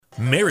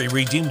Mary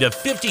redeemed a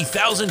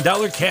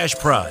 $50,000 cash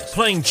prize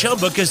playing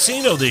Chumba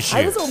Casino this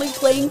year. I was only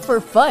playing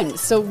for fun,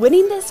 so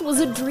winning this was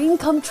a dream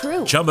come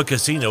true. Chumba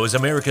Casino is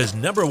America's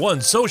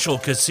 #1 social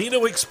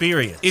casino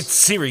experience. It's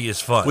serious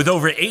fun. With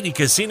over 80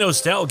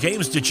 casino-style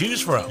games to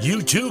choose from,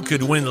 you too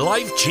could win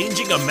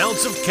life-changing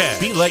amounts of cash.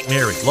 Be like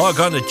Mary. Log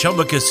on to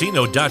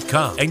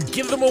ChumbaCasino.com and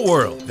give them a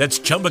whirl. That's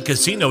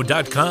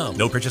ChumbaCasino.com.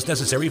 No purchase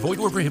necessary. Void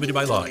where prohibited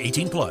by law.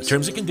 18 plus.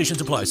 Terms and conditions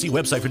apply. See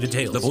website for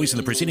details. The voice in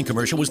the preceding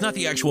commercial was not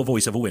the actual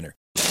voice of a winner.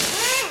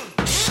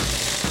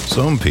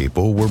 Some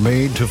people were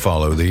made to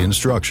follow the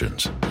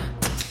instructions.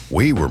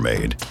 We were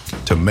made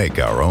to make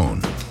our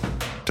own.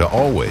 To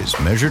always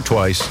measure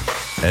twice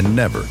and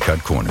never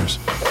cut corners.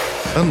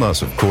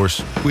 Unless, of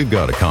course, we've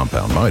got a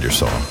compound miter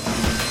saw.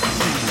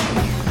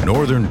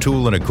 Northern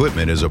Tool and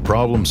Equipment is a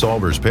problem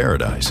solver's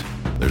paradise.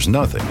 There's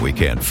nothing we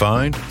can't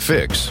find,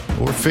 fix,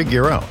 or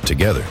figure out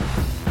together.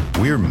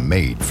 We're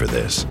made for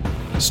this.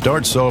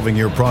 Start solving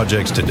your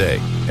projects today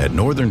at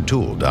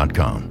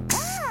northerntool.com.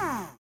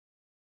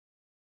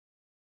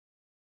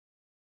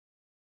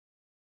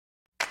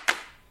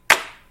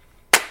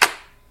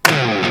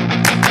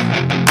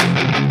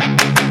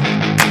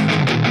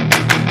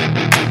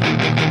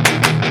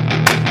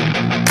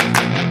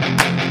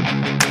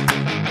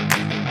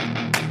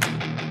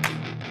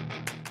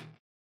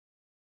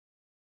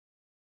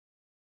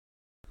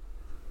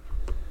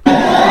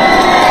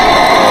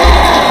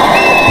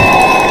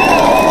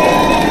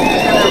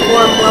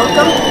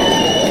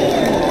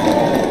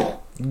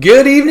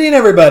 Good evening,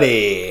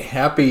 everybody.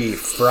 Happy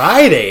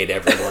Friday to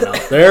everyone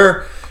out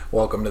there.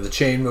 Welcome to the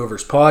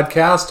Chainmovers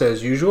podcast.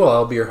 As usual,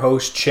 I'll be your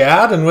host,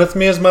 Chad, and with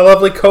me is my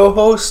lovely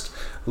co-host,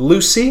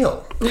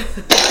 Lucille.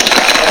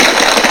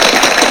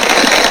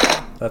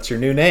 That's your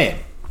new name.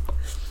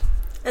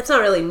 That's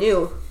not really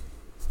new.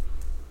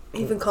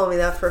 You've been calling me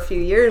that for a few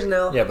years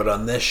now. Yeah, but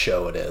on this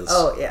show it is.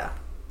 Oh, yeah.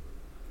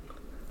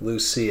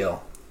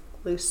 Lucille.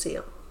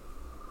 Lucille.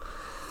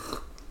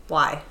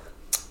 Why?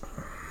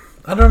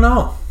 I don't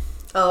know.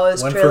 Oh, it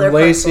was Went Trailer from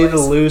Lacey Park to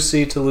Boys.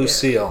 Lucy to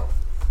Lucille.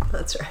 Yeah.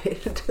 That's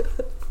right.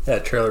 Yeah,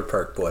 Trailer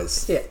Park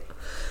Boys. Yeah.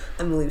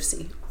 I'm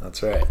Lucy.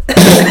 That's right.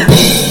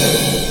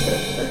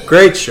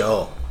 Great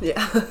show.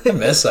 Yeah. I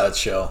miss that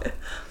show.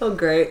 Oh,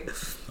 great.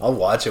 I'll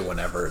watch it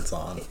whenever it's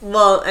on.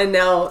 Well, and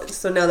now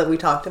that we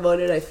talked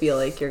about it, I feel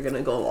like you're going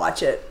to go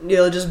watch it.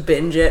 You'll just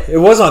binge it. It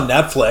was on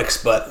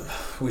Netflix, but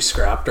we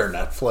scrapped our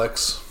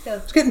Netflix. Yeah.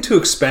 It's getting too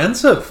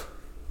expensive.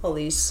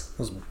 Those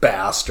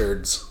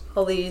bastards.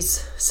 All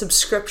these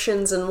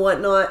subscriptions and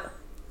whatnot.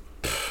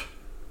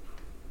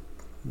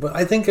 But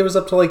I think it was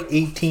up to like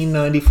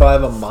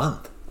 $18.95 a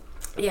month.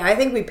 Yeah, I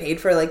think we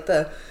paid for like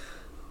the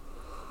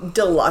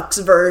deluxe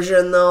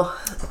version though.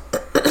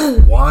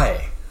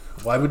 Why?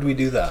 Why would we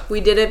do that?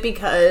 We did it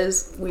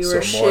because we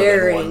were so more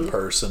sharing. than one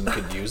person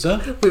could use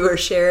it? We were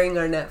sharing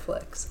our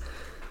Netflix.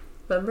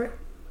 Remember?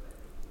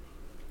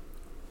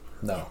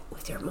 No.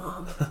 With your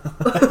mom.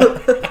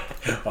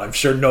 Well, I'm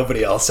sure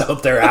nobody else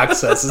out there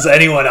accesses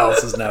anyone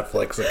else's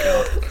Netflix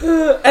account.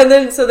 And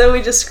then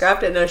we just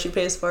scrapped it. Now she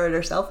pays for it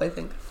herself, I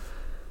think.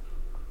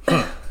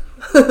 So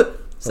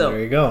well, there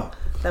you go.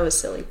 That was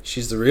silly.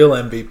 She's the real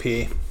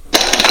MVP.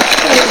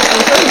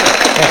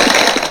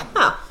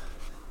 Huh. I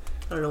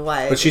don't know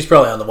why. But she's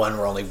probably on the one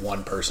where only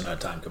one person at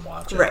a time can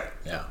watch it. Right.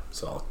 Yeah.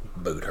 So I'll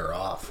boot her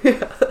off.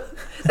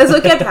 That's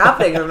what kept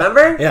happening,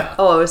 remember? Yeah.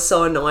 Oh, it was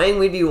so annoying.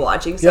 We'd be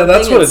watching something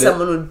that's what and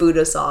someone would boot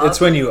us off. It's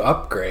when you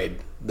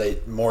upgrade,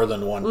 more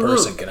than one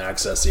person can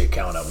access the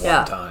account at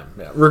one time.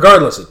 Yeah.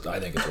 Regardless, I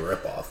think it's a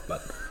ripoff.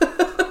 But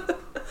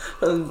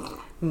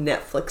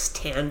Netflix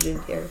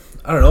tangent here.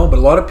 I don't know, but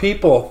a lot of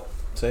people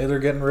say they're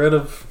getting rid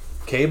of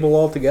cable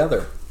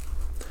altogether.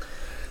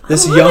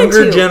 This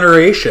younger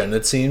generation,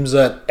 it seems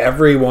that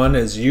everyone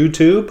is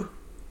YouTube.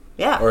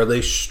 Yeah. Or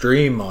they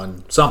stream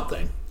on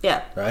something.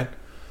 Yeah. Right?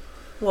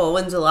 Well,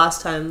 when's the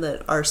last time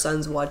that our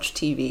sons watched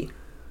TV?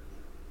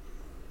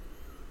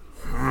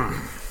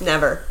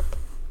 Never.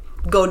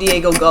 Go,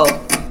 Diego, go.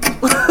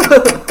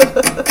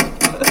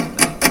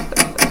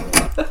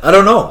 I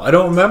don't know. I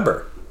don't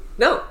remember.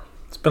 No.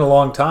 It's been a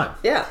long time.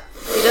 Yeah.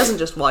 He doesn't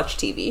just watch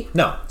TV.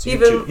 No, it's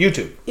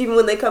YouTube. Even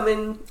when they come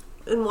in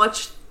and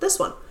watch this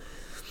one.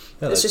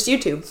 Yeah, it's just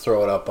YouTube.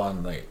 Throw it up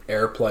on the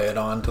AirPlay it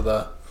onto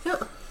the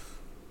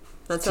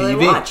That's TV. how they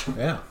watch.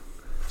 Yeah.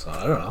 So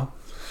I don't know.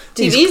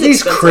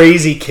 These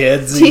crazy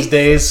kids these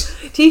days.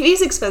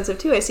 TV's expensive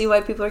too. I see why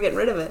people are getting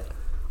rid of it.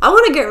 I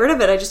want to get rid of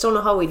it. I just don't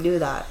know how we do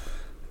that.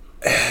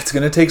 It's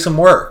going to take some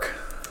work.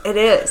 It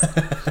is.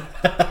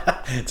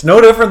 It's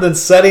no different than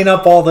setting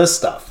up all this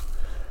stuff.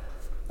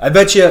 I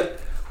bet you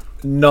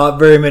not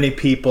very many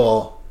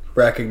people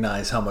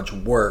recognize how much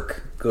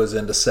work goes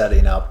into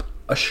setting up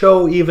a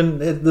show. Even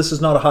this is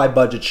not a high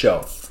budget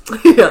show.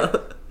 Yeah.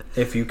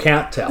 If you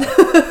can't tell.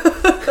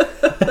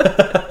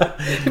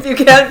 If you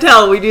can't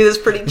tell, we do this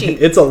pretty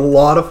cheap. It's a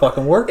lot of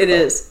fucking work. It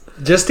is.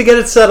 Just to get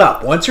it set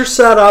up. Once you're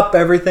set up,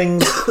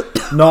 everything's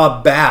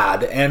not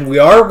bad. And we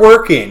are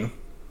working.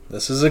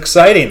 This is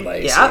exciting,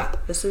 Lacey. Yeah,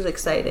 this is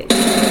exciting.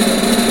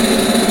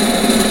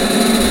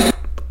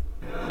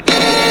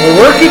 We're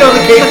working on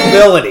the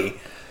capability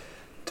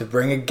to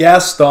bring a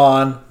guest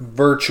on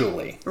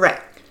virtually. Right.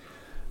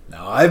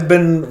 Now, I've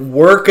been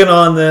working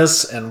on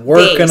this and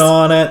working Days.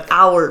 on it.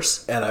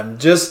 Hours. And I'm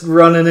just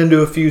running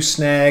into a few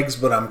snags,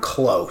 but I'm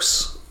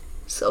close.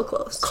 So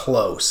close.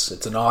 Close.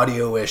 It's an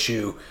audio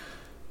issue.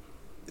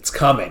 It's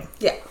coming.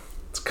 Yeah.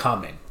 It's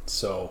coming.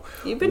 So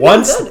You've been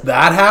once doing good.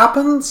 that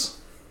happens,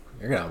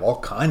 you're going to have all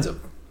kinds of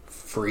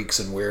freaks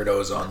and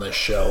weirdos on this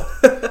show.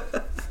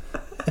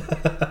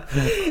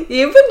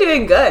 You've been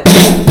doing good.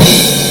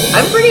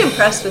 I'm pretty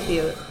impressed with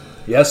you.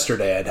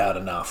 Yesterday, I'd had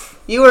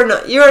enough. You are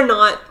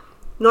not.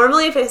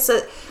 Normally, if I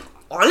said,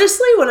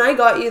 honestly, when I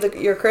got you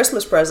your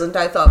Christmas present,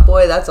 I thought,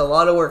 boy, that's a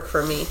lot of work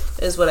for me,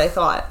 is what I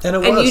thought. And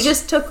it And was. you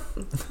just took,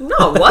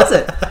 no, it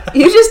wasn't.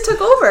 You just took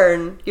over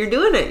and you're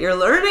doing it. You're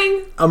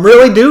learning. I'm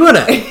really doing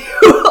it.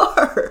 You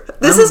are.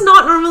 This is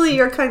not normally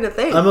your kind of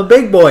thing. I'm a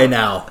big boy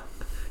now.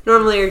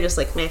 Normally, you're just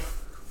like, meh.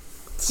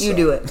 You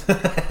do it.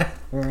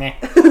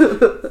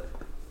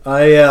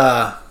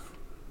 I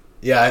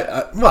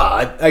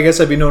guess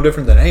I'd be no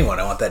different than anyone.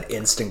 I want that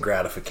instant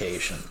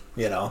gratification,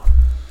 you know?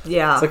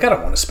 Yeah. It's like, I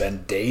don't want to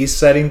spend days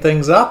setting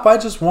things up. I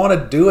just want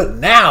to do it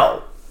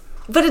now.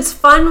 But it's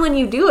fun when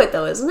you do it,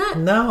 though, isn't it?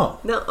 No.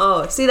 No.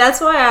 Oh, see, that's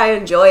why I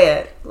enjoy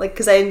it. Like,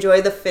 because I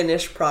enjoy the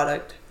finished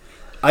product.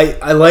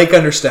 I like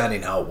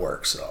understanding how it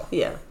works, though.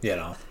 Yeah. You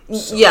know?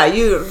 Yeah,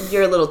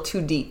 you're a little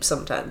too deep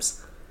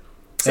sometimes.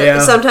 So, Yeah.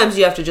 Sometimes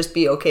you have to just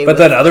be okay But with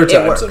then other it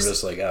times I'm works.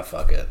 just like,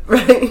 fuck it.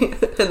 Right?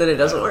 And then it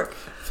doesn't work.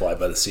 Fly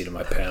by the seat of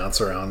my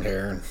pants around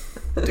here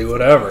and do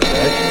whatever,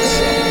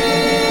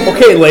 right? So.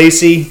 Okay,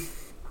 Lacey.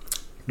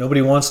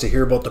 Nobody wants to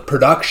hear about the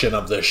production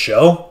of this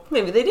show.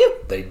 Maybe they do.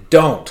 They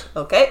don't.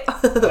 Okay.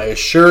 I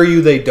assure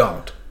you they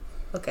don't.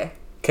 Okay.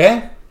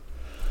 Okay?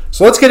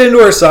 So let's get into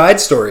our side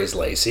stories,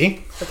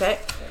 Lacey. Okay.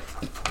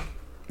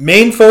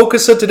 Main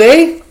focus of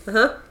today?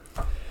 Uh-huh.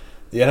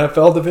 The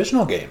NFL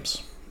divisional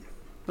games.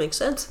 Makes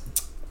sense.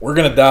 We're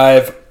going to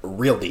dive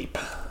real deep.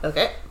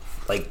 Okay.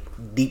 Like,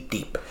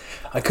 deep.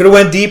 I could have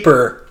went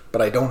deeper,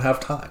 but I don't have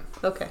time.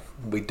 Okay.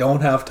 We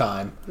don't have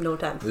time. No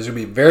time. There's going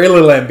to be very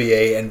little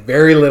NBA and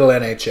very little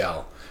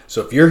NHL.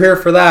 So if you're here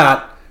for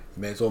that,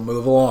 you may as well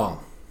move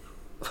along.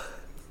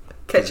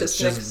 Catch It's us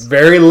just next.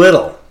 very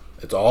little.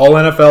 It's all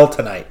NFL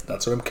tonight.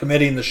 That's what I'm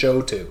committing the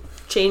show to.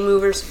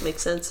 Chainmovers.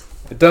 Makes sense.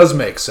 It does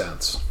make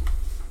sense.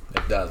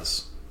 It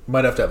does.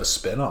 Might have to have a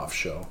spin-off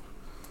show.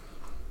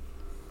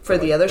 For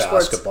the other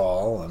sports.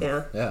 Basketball. And,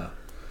 Yeah.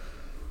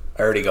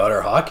 I already got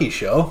our hockey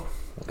show.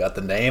 We got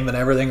the name and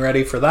everything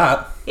ready for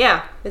that.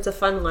 Yeah. It's a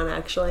fun one,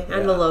 actually. And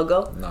Yeah. the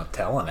logo. I'm not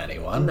telling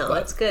anyone. No, but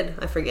that's good.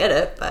 I forget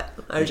it, but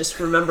I just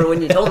remember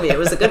when you told me it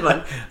was a good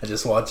one. I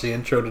just watched the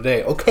intro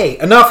today. Okay,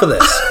 enough of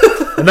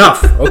this.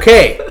 Enough.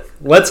 Okay,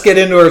 let's get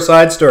into our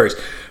side stories.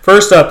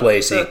 First up,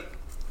 Lacey.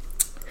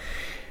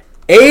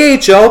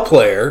 AHL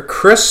player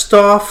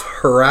Christoph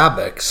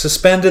Hrabik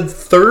suspended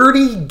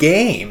 30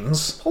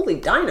 games Holy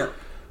Dinah.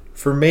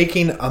 for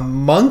making a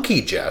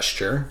monkey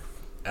gesture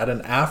at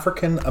an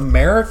African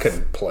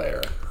American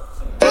player.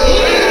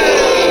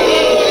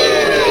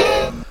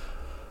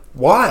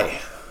 Why?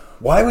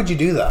 Why would you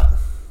do that?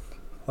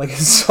 Like,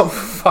 it's so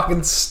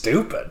fucking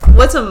stupid.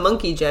 What's a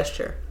monkey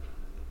gesture?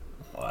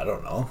 Well, I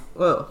don't know.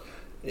 Whoa.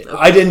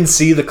 I didn't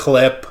see the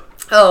clip,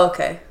 Oh,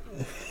 okay.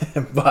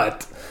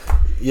 but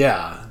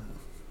yeah.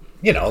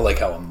 You know, like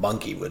how a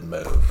monkey would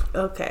move.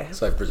 Okay.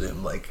 So I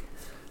presume, like,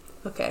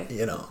 Okay.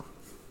 you know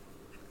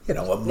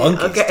what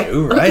monkeys okay.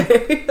 do, right?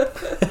 Okay.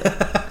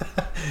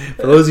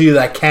 For those of you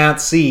that can't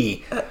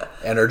see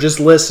and are just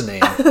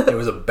listening, it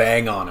was a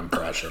bang-on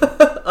impression.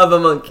 Of a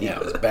monkey. Yeah,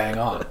 it was bang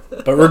on.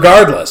 But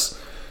regardless,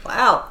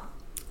 Wow.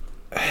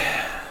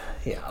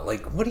 yeah,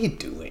 like, what are you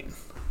doing?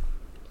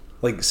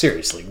 Like,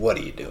 seriously, what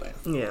are you doing?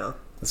 Yeah.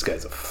 This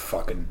guy's a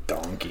fucking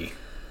donkey.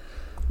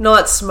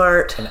 Not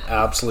smart. An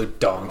absolute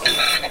donkey.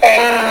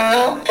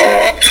 Not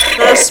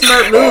a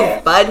smart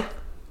move, bud.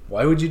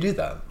 Why would you do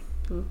that?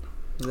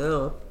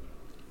 No.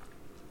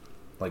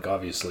 Like,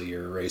 obviously,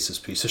 you're a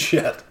racist piece of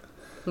shit.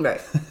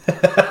 Right.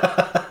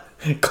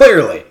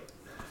 Clearly.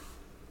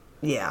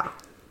 Yeah.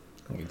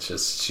 It's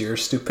just sheer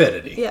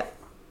stupidity. Yeah.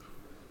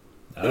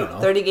 I don't know.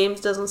 30 games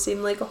doesn't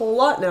seem like a whole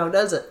lot now,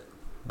 does it?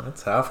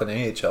 That's half an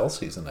AHL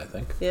season, I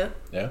think. Yeah.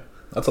 Yeah.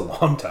 That's a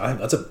long time.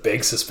 That's a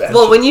big suspension.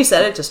 Well, when you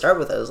said it to start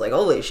with, I was like,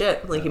 holy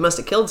shit. Like, he must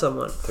have killed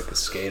someone. Took a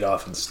skate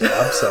off and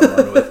stabbed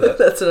someone with it.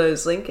 That's what I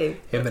was thinking.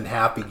 Him and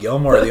Happy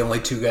Gilmore are the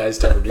only two guys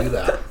to ever do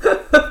that.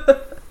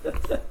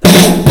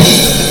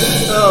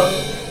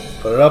 Oh.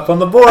 Put it up on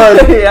the board.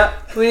 Yeah.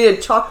 We need a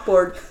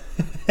chalkboard.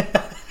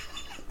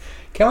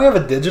 Can we have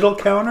a digital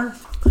counter?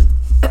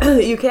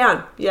 You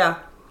can. Yeah.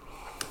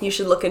 You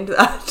should look into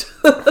that.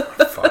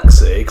 Fuck's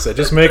sakes. I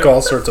just make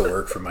all sorts of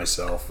work for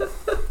myself.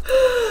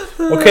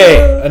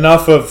 Okay,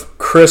 enough of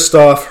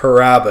Christoph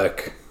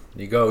Hrabik.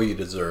 You go, you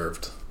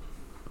deserved.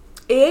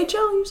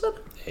 AHL, you said?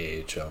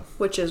 AHL.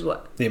 Which is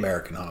what? The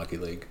American Hockey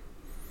League.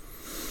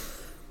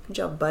 Good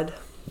job, bud.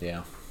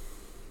 Yeah.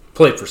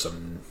 Played for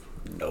some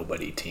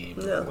nobody team.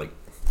 Yeah. Like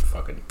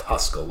fucking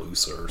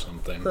Tuscaloosa or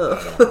something.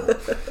 I don't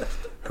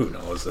know. Who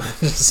knows?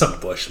 Just some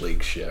Bush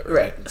League shit,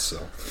 right? Right.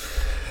 So,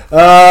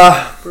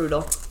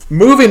 Brutal.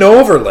 moving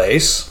over,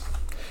 Lace.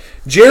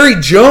 Jerry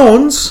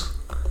Jones.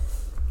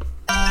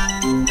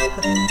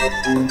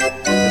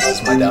 This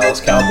is my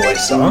Dallas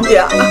Cowboys song.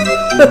 Yeah.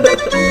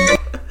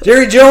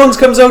 Jerry Jones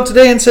comes out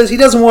today and says he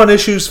doesn't want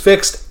issues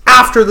fixed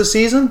after the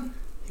season.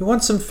 He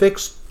wants them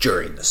fixed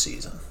during the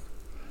season.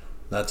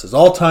 That's his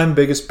all-time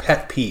biggest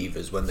pet peeve,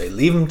 is when they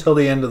leave him till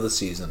the end of the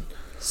season.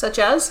 Such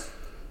as?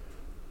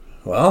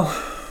 Well,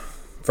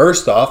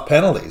 first off,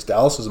 penalties.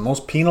 Dallas is the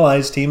most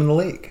penalized team in the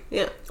league.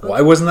 Yeah.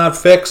 Why wasn't that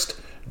fixed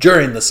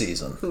during the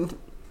season?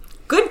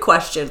 Good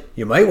question.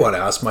 You might want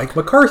to ask Mike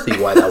McCarthy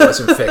why that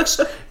wasn't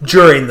fixed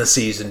during the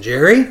season,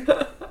 Jerry.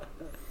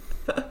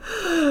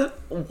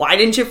 Why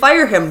didn't you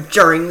fire him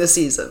during the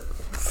season?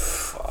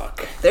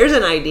 Fuck. There's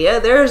an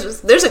idea.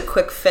 There's a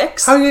quick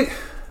fix.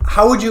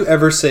 How would you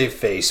ever save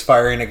face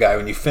firing a guy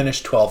when you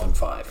finished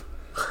 12-5?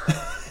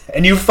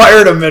 And you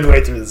fired him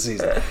midway through the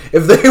season.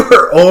 If they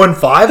were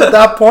 0-5 at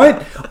that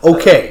point,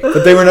 okay.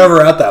 But they were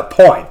never at that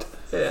point.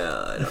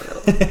 Yeah, I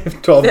don't know.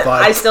 12-5.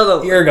 I still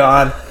don't. You're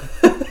gone.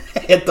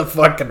 Hit the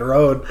fucking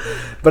road.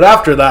 But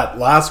after that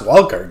last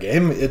wildcard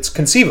game, it's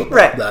conceivable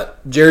that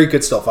Jerry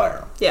could still fire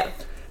him. Yeah.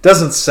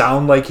 Doesn't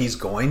sound like he's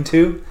going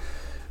to,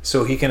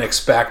 so he can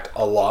expect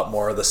a lot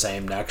more of the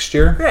same next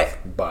year. Right.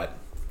 But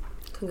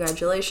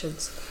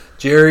Congratulations.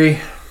 Jerry,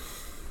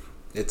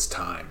 it's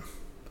time.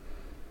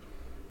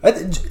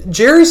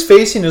 Jerry's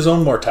facing his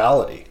own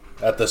mortality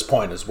at this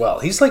point as well.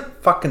 He's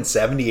like fucking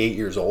 78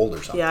 years old or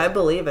something. Yeah, I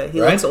believe it.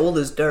 He Right? looks old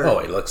as dirt. Oh,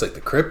 he looks like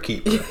the crypt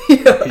keeper.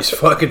 He's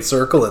fucking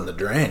circling the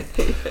drain.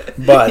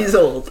 But He's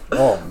old.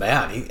 Oh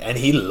man,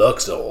 he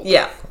looks old.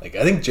 Yeah. Like,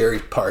 I think Jerry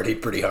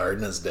partied pretty hard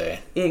in his day.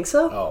 You think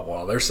so? Oh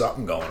well, there's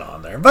something going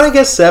on there. But I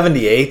guess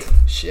 78.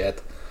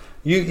 Shit,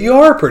 you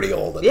are pretty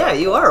old. At Yeah, that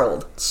you point. are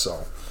old.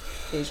 So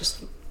You're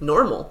just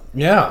normal.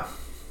 yeah.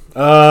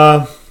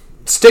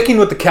 Sticking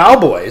with the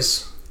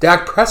Cowboys,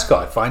 Dak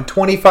Prescott fined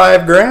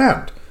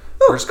 $25,000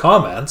 for his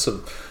comments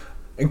of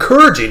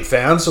encouraging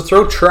fans to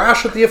throw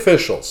trash at the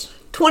officials.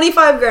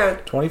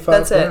 $25,000.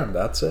 $25,000.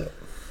 That's it.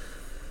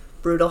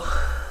 Brutal.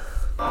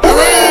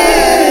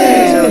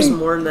 There's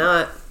more than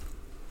that.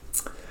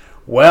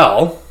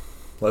 Well,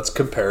 let's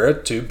compare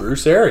it to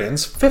Bruce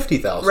Arians'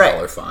 $50,000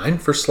 Right. fine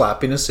for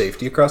slapping a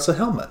safety across the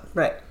helmet.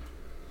 Right.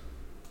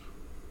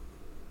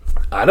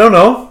 I don't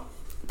know.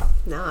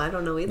 No, I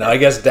don't know either. Now, I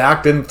guess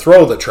Dak didn't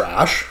throw the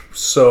trash,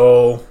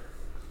 so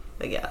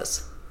I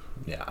guess.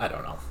 yeah, I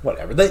don't know.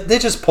 Whatever. They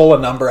just pull a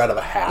number out of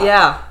a hat.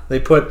 Yeah. They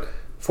put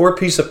 4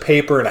 pieces of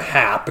paper in a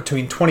hat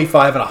between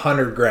 $25,000 and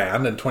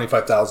 $100,000 and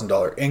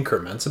 $25,000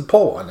 increments and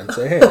pull one and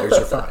say, hey, there's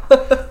your fine.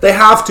 They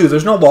have to.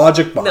 There's no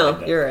logic behind No,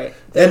 it. you're right.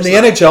 And the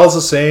NHL's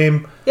the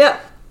same. Yeah.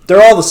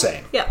 They're all the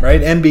same. Yeah.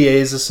 Right? NBA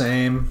is the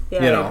same.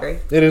 Yeah, you I know, agree.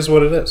 It is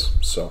what it is.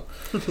 So,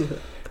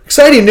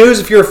 exciting news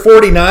if you're a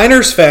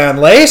 49ers fan,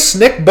 Lace.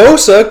 Nick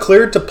Bosa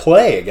cleared to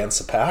play against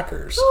the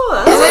Packers.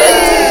 Oh, that's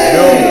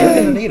good. They're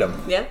going to need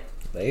him. Yeah.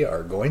 They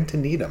are going to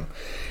need him.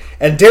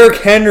 And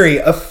Derrick Henry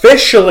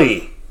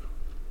officially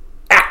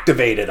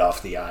activated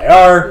off the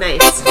IR.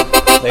 Nice.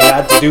 They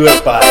had to do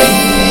it by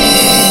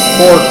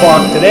 4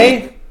 o'clock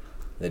today.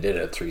 They did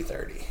it at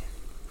 3:30.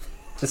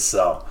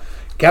 So,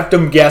 kept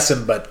them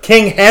guessing, but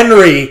King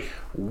Henry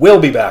will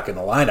be back in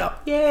the lineup.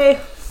 Yay.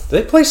 Do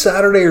they play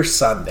Saturday or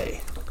Sunday?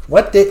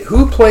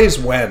 Who plays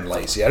when,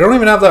 Lacey? I don't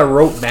even have that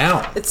wrote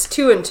down. It's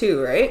 2 and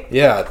 2, right?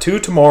 Yeah, 2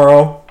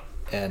 tomorrow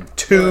and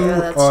 2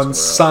 that's on tomorrow.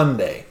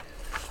 Sunday.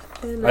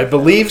 I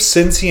believe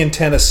Cincy and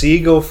Tennessee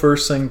go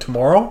first thing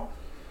tomorrow.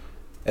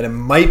 And it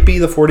might be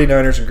the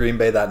 49ers and Green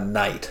Bay that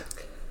night.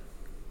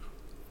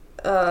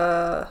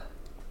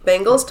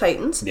 Bengals,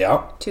 Titans.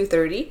 Yeah.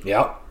 2:30.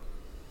 Yeah.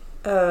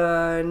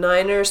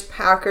 Niners,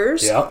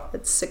 Packers. Yeah.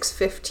 At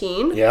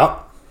 6:15. Yeah.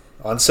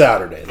 On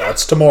Saturday.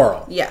 That's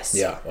tomorrow. Yes.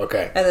 Yeah.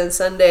 Okay. And then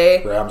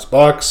Sunday Rams,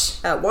 Bucks,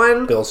 at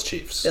 1. Bills,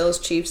 Chiefs. Bills,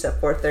 Chiefs at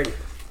 4:30.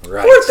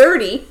 Right.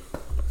 4:30?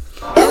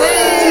 So you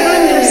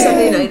don't get a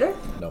Sunday nighter?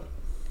 No.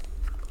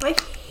 I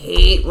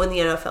hate when the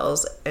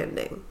NFL's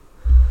ending.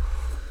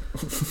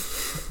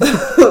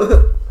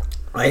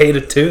 I hate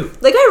it too.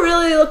 Like, I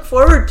really look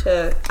forward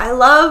to... I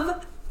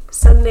love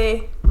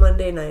Sunday,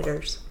 Monday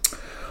nighters.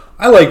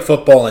 I like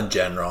football in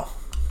general.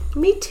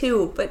 Me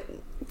too, but,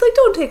 like,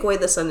 don't take away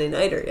the Sunday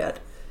nighter yet.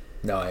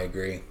 No, I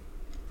agree.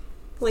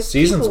 Like,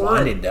 Season's people want-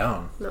 winding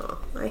down. No,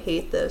 I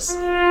hate this.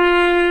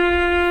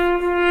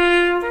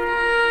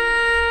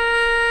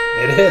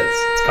 It is.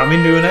 It's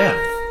coming to an end.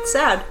 It's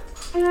sad.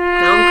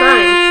 Now I'm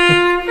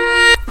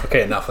crying.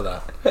 Okay, enough of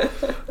that.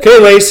 Okay,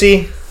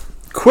 Lacey.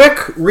 Quick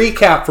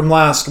recap from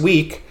last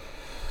week.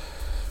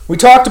 We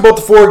talked about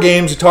the 4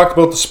 games. We talked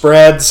about the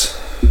spreads.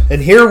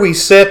 And here we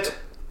sit.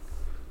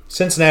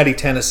 Cincinnati,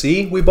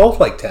 Tennessee. We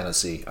both like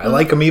Tennessee. I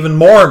like them even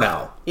more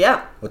now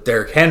Yeah, with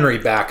Derrick Henry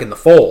back in the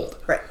fold.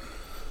 right.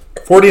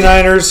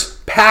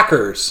 49ers,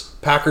 Packers.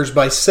 Packers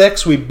by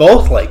 6. We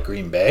both like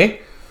Green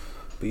Bay.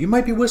 But you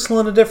might be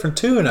whistling a different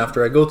tune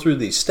after I go through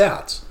these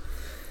stats.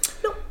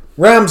 Nope.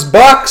 Rams,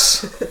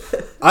 Bucks.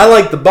 I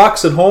like the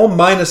Bucks at home,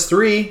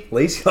 -3.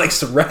 Lacey likes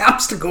the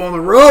Rams to go on the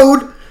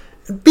road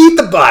and beat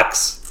the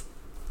Bucks.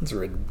 It's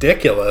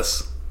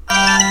ridiculous.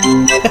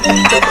 I'm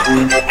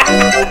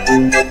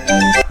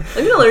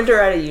gonna learn to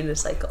ride a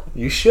unicycle.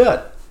 You should.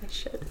 I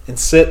should. And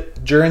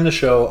sit during the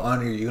show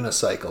on your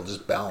unicycle.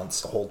 Just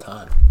balance the whole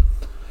time.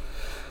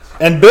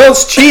 And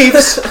Bills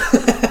Chiefs. I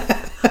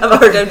have a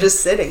hard time just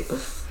sitting.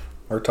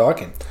 We're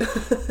talking.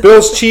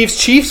 Bills Chiefs.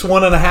 Chiefs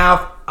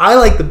 1.5. I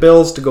like the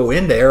Bills to go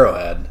into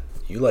Arrowhead.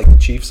 You like the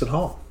Chiefs at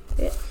home.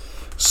 Yeah.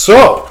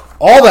 So,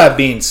 all that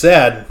being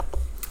said,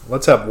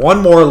 let's have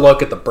one more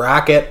look at the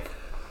bracket.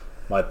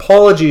 My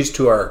apologies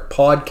to our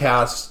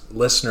podcast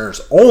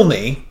listeners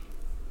only,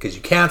 because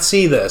you can't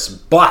see this,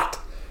 but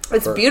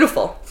It's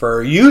beautiful. for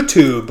our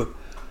YouTube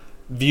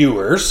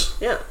viewers,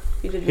 Yeah.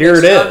 You did a here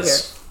nice it job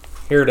is.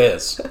 Here it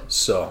is.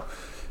 So,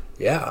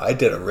 yeah, I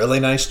did a really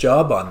nice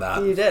job on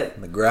that. You did.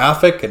 The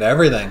graphic and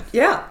everything.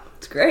 Yeah.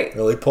 It's great.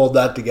 Really pulled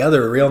that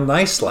together real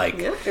nice like.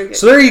 Yeah, you're good.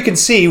 So there you can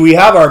see we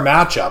have our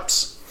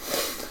matchups.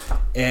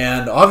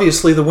 And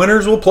obviously the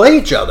winners will play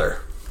each other.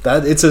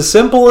 That it's as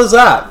simple as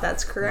that.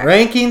 That's correct.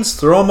 Rankings,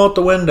 throw them out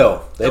the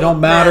window. They don't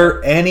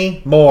matter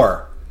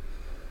anymore.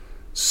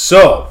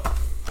 So,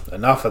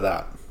 enough of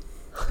that.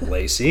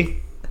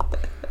 Lacey,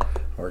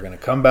 we're going to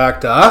come back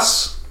to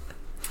us.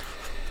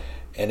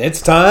 And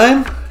it's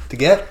time to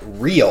get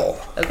real.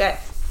 Okay.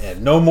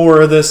 And no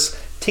more of this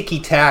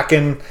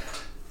ticky-tacking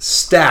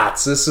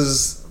stats. This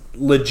is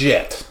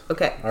legit.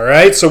 Okay. All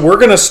right, so we're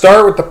going to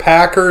start with the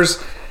Packers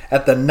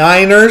at the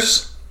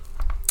Niners.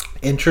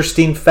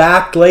 Interesting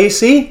fact,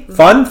 Lacey.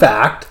 Fun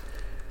fact.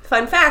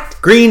 Fun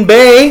fact. Green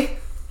Bay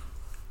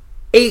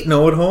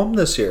 8-0 at home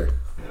this year.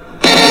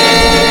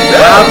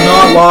 Have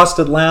not lost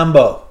at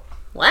Lambeau.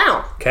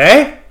 Wow.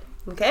 Okay?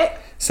 Okay.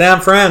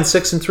 San Fran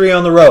 6-3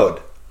 on the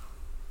road.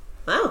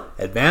 Wow.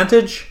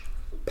 Advantage,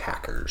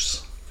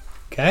 Packers.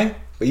 Okay?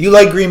 But you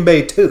like Green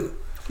Bay too.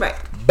 Right.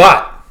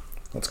 But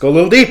let's go a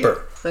little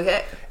deeper.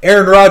 Okay.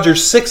 Aaron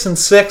Rodgers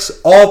 6-6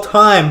 all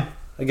time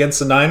against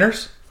the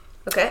Niners.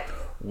 Okay.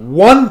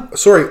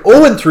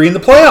 0-3 in the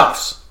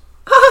playoffs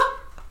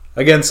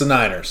against the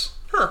Niners.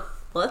 Huh.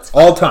 Well, that's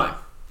fun. All time.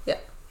 Yeah.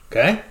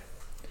 Okay?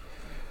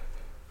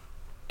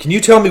 Can you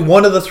tell me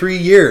one of the 3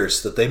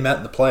 years that they met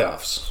in the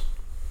playoffs?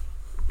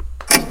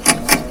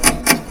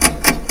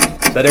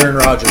 That Aaron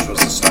Rodgers was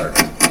the starter.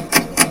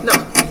 No.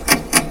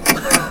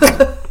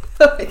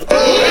 I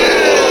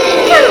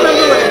can't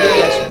remember what I did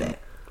yesterday.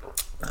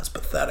 That's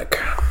pathetic.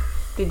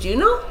 Did you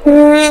know? Of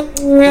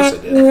course I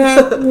did.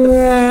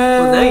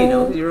 Well, now you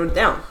know because you wrote it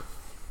down.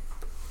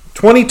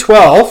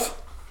 2012,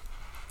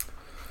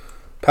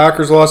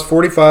 Packers lost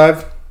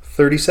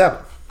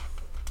 45-37.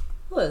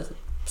 Well,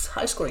 it's a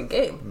high-scoring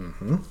game.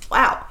 Mm-hmm.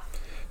 Wow.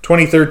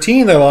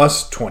 2013, they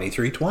lost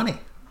 23-20.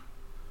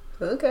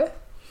 Okay.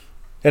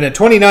 And in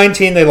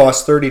 2019, they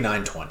lost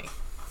 39-20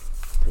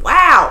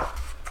 Wow.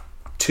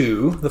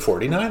 to the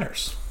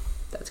 49ers.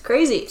 That's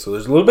crazy. So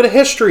there's a little bit of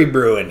history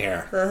brewing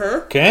here. Uh-huh.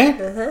 Okay?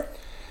 Uh-huh.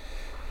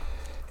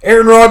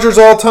 Aaron Rodgers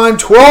all-time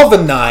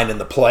 12-9 in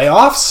the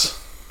playoffs.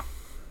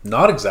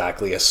 Not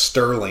exactly a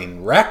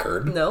sterling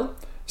record. No.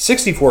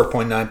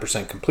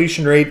 64.9%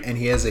 completion rate, and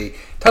he has a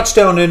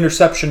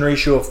touchdown-interception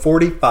ratio of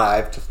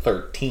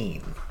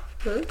 45-13.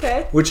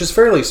 Okay. Which is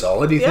fairly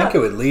solid. You Yeah. think it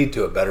would lead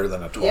to a better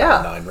than a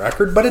 12-9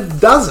 record, but it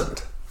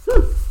doesn't.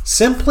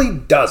 Simply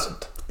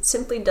doesn't. It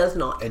simply does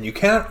not. And you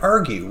can't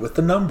argue with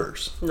the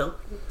numbers. No.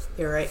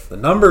 You're right. The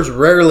numbers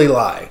rarely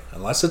lie,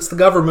 unless it's the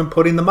government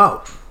putting them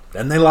out.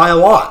 Then they lie a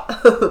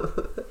lot.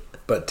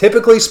 But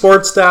typically,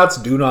 sports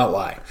stats do not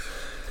lie.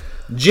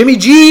 Jimmy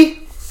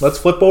G, let's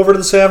flip over to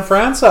the San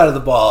Fran side of the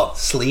ball.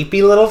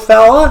 Sleepy little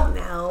fella.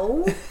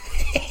 No.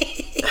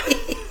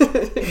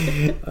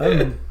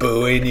 I'm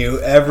booing you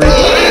every time.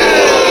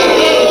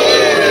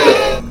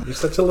 You're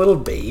such a little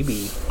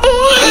baby.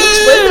 I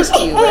explained this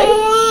to you,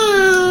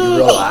 right? You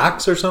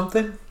relax or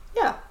something?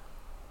 Yeah.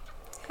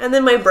 And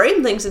then my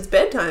brain thinks it's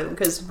bedtime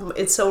because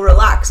it's so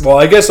relaxed. Well,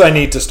 I guess I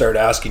need to start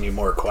asking you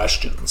more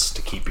questions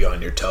to keep you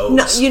on your toes.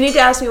 No, you need to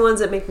ask me ones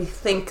that make me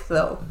think,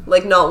 though.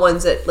 Like, not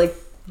ones that, like,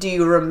 do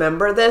you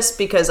remember this?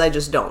 Because I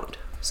just don't.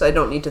 So I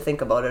don't need to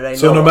think about it. I know.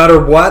 So no matter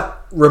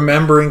what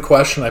remembering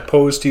question I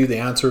pose to you, the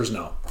answer is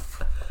no.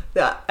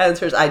 The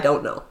answer is I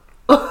don't know.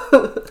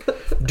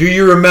 Do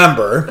you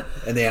remember?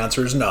 And the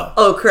answer is no.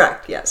 Oh,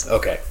 correct. Yes.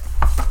 Okay.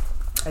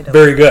 I don't.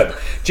 Very good.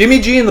 Jimmy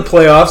G in the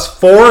playoffs,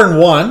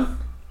 4-1.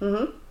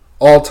 Mm-hmm.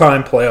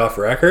 All-time playoff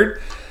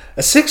record.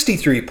 A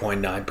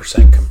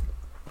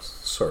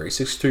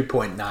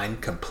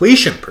 63.9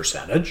 completion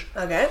percentage.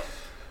 Okay.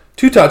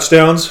 2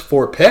 touchdowns,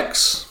 4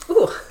 picks.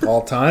 Ooh.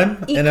 All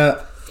time. And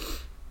a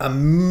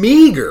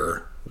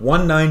meager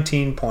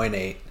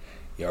 119.8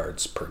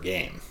 yards per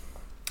game.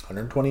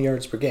 120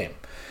 yards per game.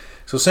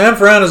 So San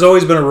Fran has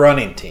always been a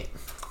running team.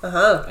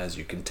 Uh-huh. As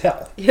you can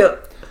tell.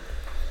 Yep.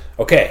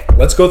 Okay,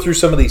 let's go through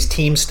some of these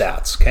team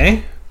stats,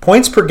 okay?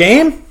 Points per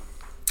game.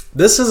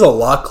 This is a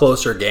lot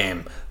closer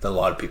game than a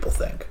lot of people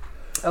think.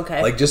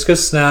 Okay. Like, just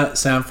because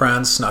San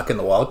Fran snuck in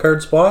the wild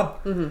card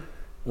spot,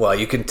 well,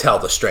 you can tell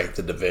the strength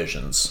of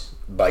divisions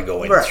by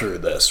going through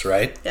this,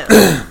 right?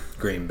 Yeah.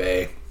 Green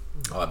Bay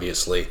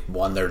obviously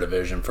won their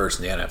division first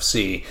in the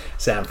NFC.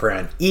 San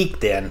Fran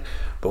eked in.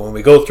 But when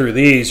we go through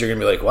these, you're going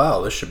to be like,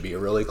 wow, this should be a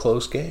really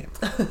close game.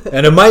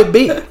 And it might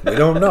be. We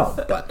don't know.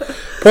 But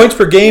points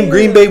per game,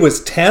 Green Bay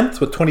was 10th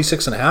with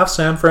 26.5.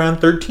 San Fran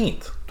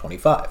 13th,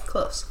 25.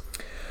 Close.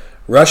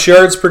 Rush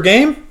yards per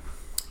game,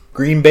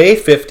 Green Bay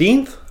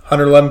 15th,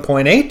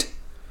 111.8.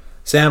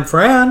 San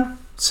Fran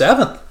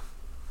 7th,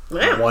 Wow.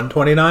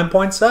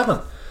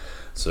 129.7.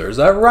 So there's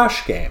that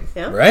rush game,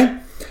 Yeah. right?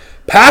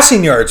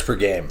 Passing yards per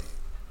game.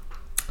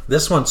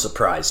 This one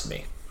surprised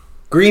me.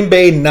 Green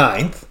Bay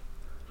 9th.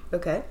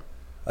 Okay.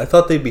 I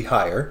thought they'd be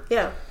higher.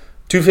 Yeah.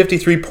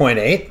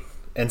 253.8.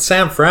 And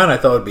San Fran I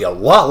thought would be a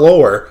lot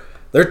lower.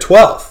 They're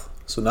 12th.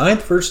 So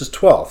 9th versus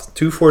 12th.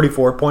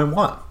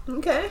 244.1.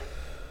 Okay.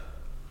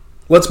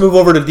 Let's move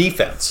over to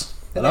defense.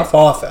 Enough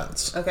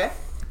offense. Okay.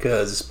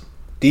 Because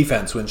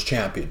defense wins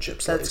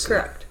championships. That's Lacey.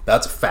 correct.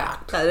 That's a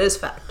fact. That is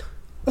fact.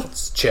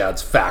 It's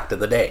Chad's fact of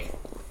the day.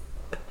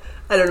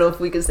 I don't know if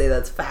we can say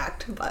that's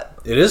fact, but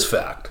It is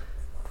fact.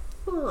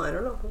 oh, I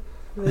don't know.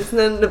 Isn't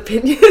that an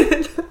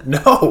opinion?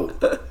 No.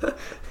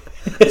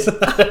 It's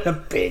not an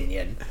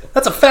opinion.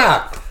 That's a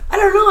fact. I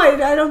don't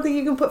know. I don't think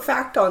you can put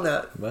fact on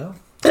that. Well,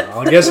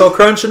 I guess I'll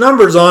crunch the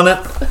numbers on it.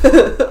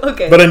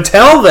 Okay. But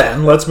until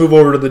then, let's move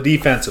over to the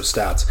defensive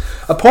stats.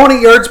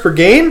 Opponent yards per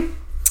game.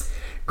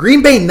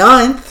 Green Bay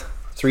 9th,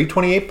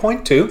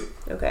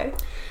 328.2. Okay.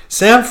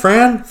 San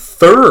Fran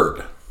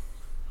 3rd,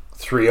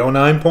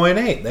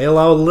 309.8. They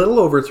allow a little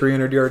over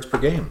 300 yards per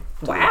game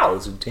to the Wow.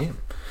 opposing team.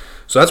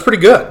 So that's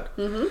pretty good.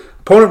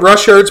 Opponent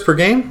rush yards per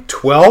game,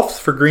 12th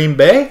for Green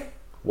Bay,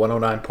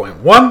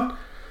 109.1.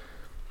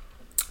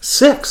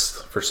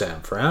 6th for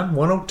San Fran,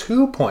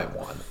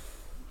 102.1.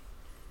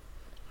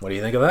 What do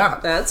you think of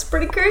that? That's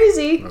pretty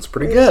crazy. That's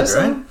pretty These good, are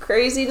some right?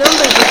 Crazy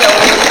numbers we're going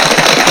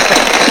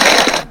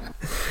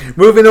with.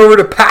 Moving over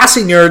to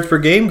passing yards per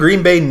game,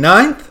 Green Bay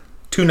 9th,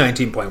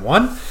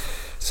 219.1.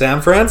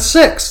 San Fran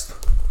 6th,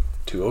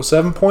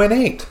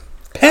 207.8.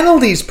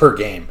 Penalties per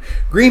game.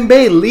 Green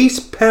Bay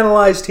least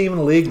penalized team in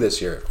the league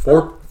this year.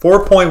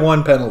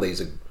 4.1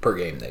 penalties per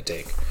game they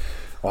take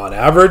on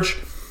average.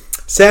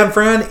 San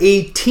Fran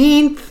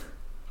 18th.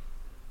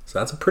 So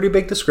that's a pretty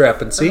big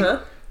discrepancy.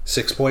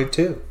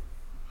 6.2.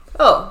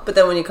 Oh, but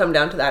then when you come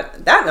down to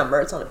that number,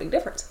 it's not a big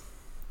difference.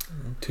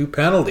 2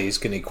 penalties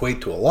can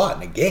equate to a lot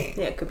in a game.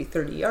 Yeah, it could be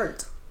 30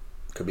 yards.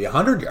 Could be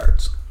 100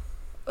 yards.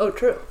 Oh,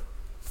 true.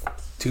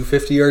 2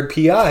 50-yard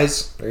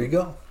PIs. There you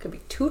go. Could be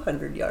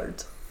 200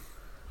 yards.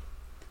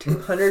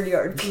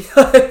 200-yard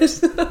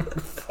PIs.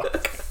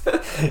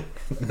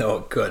 No,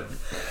 it couldn't.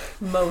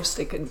 Most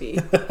it could be.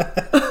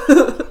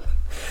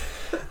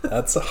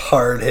 That's a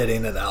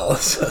hard-hitting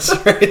analysis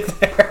right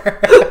there.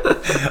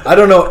 I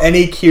don't know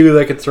any Q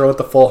that could throw it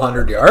the full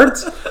 100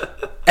 yards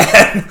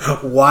and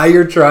why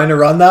you're trying to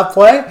run that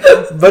play,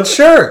 but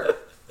sure.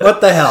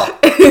 What the hell?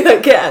 I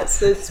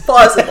guess. It's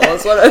possible,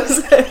 is what I'm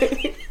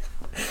saying.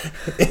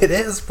 It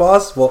is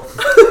possible.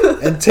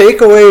 And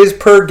takeaways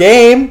per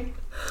game.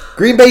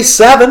 Green Bay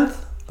 7th,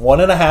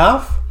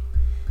 1.5.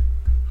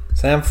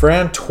 San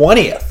Fran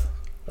 20th,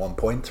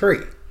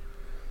 1.3.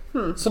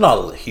 So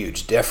not a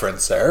huge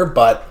difference there,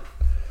 but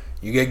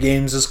you get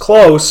games as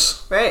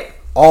close. Right.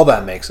 All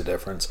that makes a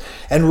difference.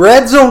 And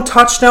red zone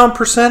touchdown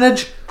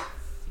percentage,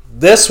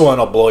 this one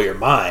will blow your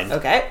mind.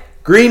 Okay.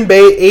 Green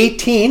Bay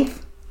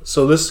 18th.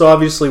 So this is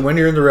obviously when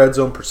you're in the red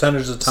zone,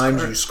 percentage of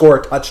times you score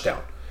a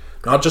touchdown.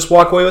 Not just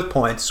walk away with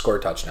points, score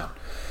a touchdown.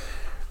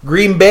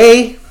 Green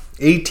Bay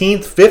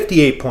 18th,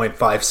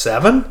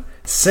 58.57.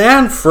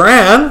 San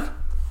Fran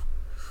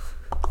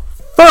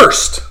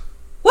first.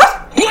 What?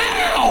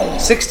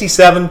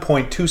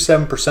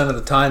 67.27% of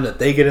the time that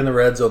they get in the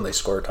red zone, they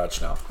score a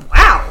touchdown.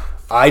 Wow.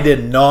 I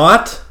did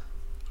not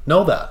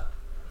know that.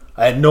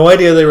 I had no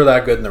idea they were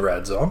that good in the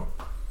red zone.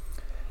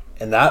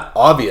 And that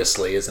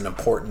obviously is an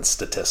important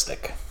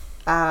statistic.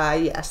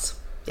 Yes.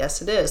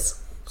 Yes, it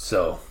is.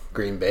 So,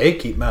 Green Bay,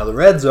 keep them out of the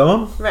red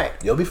zone. Right.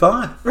 You'll be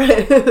fine.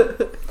 Right.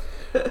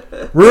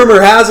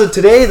 Rumor has it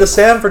today the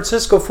San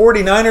Francisco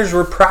 49ers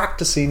were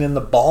practicing in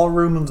the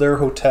ballroom of their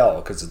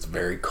hotel because it's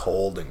very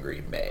cold in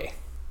Green Bay.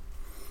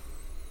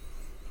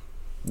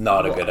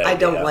 Not a good idea. I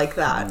don't like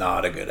that.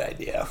 Not a good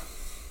idea.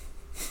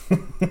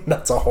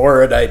 That's a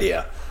horrid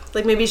idea.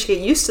 Like maybe you should get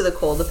used to the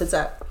cold if it's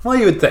that. Well,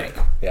 you would think.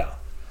 Yeah.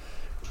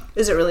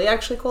 Is it really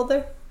actually cold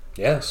there?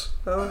 Yes.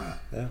 Oh.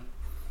 Yeah.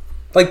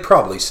 Like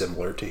probably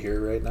similar to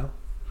here right now.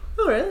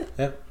 Oh, really?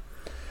 Yeah.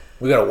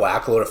 We got a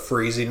whack load of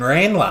freezing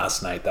rain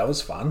last night. That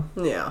was fun.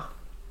 Yeah.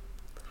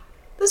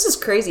 This is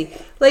crazy.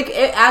 Like,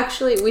 it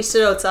actually, we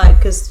stood outside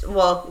because,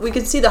 well, we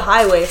could see the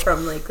highway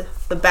from, like,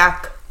 the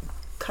back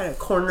kind of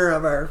corner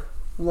of our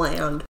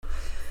land.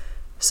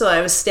 So I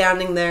was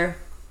standing there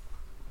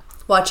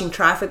watching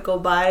traffic go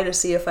by to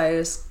see if I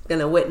was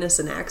going to witness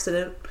an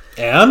accident.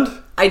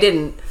 And? I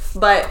didn't.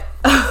 But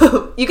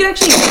you could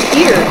actually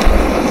hear.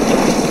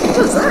 What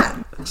was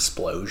that?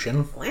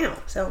 Explosion. Wow.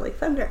 Sounded like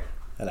thunder.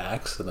 An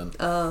accident.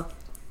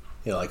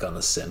 You know, like on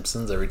The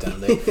Simpsons, every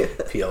time they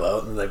peel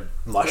out and the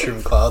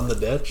mushroom cloud in the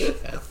ditch.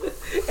 Yeah.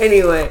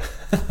 Anyway,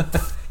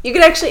 you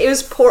could actually, it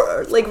was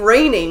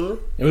raining.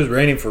 It was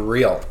raining for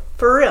real.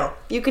 For real.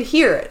 You could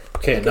hear it.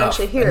 Okay, you could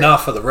actually hear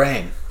enough of the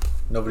rain.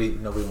 Nobody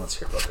wants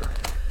to hear about the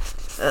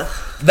rain.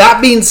 That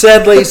being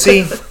said,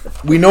 Lacey,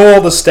 we know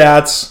all the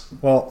stats.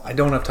 Well, I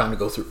don't have time to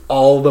go through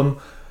all of them.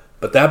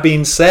 But that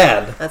being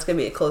said, that's going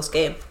to be a close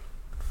game.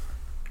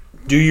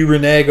 Do you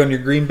renege on your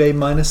Green Bay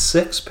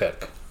 -6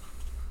 pick?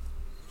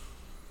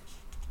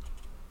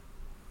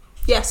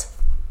 Yes.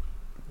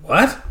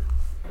 What?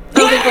 I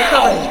don't think we're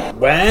covered.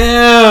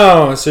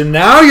 Wow. So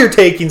now you're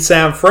taking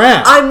San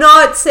Fran. I'm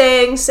not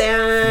saying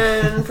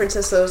San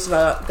Francisco's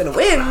not going to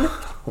win.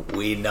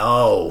 We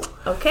know.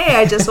 Okay,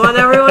 I just want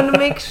everyone to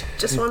make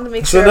sure.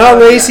 So now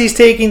Lacey's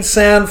taking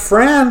San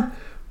Fran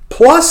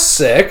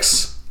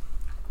 +6.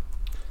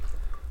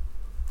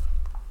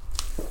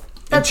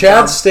 And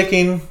Chad's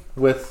sticking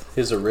with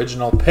his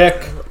original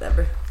pick.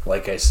 Whatever.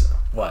 Like I said.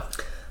 What?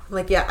 I'm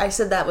like, yeah, I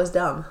said that was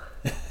dumb.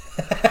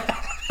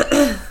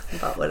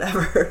 But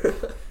whatever.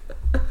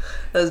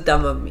 That was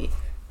dumb of me.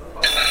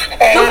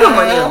 Don't put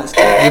money on this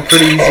game. You're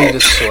pretty easy to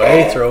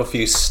sway. Throw a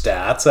few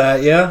stats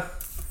at you.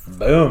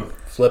 Boom.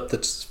 Flip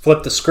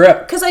the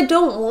script. Because I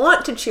don't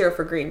want to cheer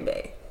for Green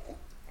Bay.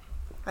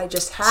 I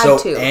just had so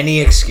to. Any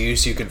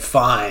excuse you can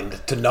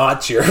find to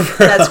not cheer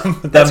for them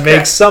that's that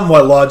makes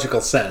somewhat logical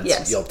sense,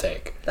 yes. You'll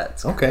take.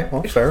 That's okay.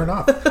 Well, fair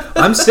enough.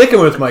 I'm sticking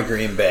with my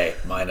Green Bay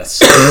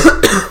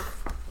 -6.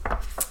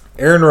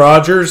 Aaron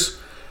Rodgers,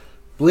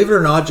 believe it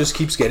or not, just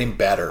keeps getting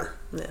better.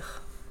 Yeah.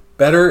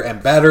 Better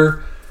and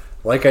better.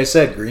 Like I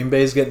said, Green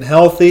Bay's getting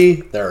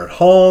healthy. They're at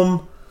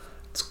home.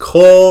 It's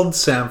cold.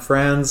 San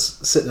Fran's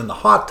sitting in the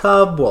hot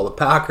tub while the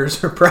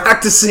Packers are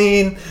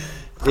practicing.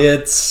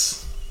 It's...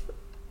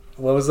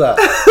 What was that?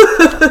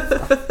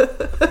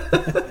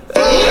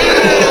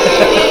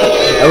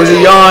 That was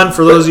a yawn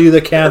for those of you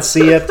that can't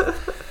see it.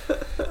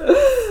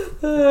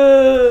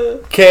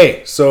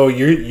 Okay, so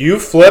you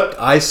flipped.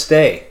 I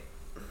stay.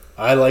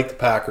 I like the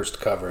Packers to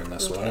cover in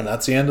this one, and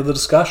that's the end of the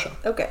discussion.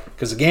 Okay.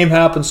 Because the game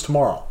happens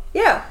tomorrow.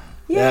 Yeah.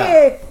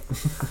 Yay! Yeah.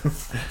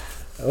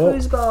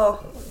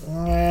 Foosball.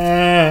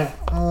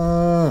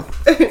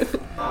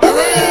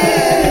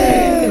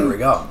 There we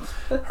go.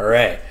 All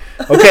right.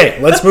 Okay,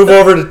 let's move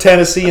over to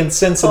Tennessee and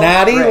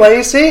Cincinnati, right.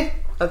 Lacey.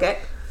 Okay.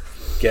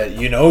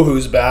 You know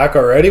who's back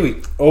already.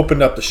 We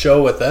opened up the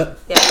show with it.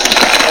 Yeah.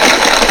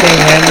 King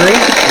Henry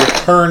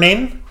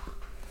returning.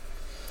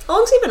 How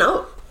long's he been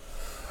out?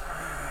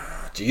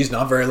 Geez,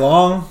 not very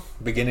long.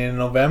 Beginning of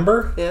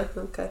November. Yeah,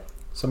 okay.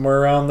 Somewhere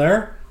around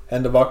there.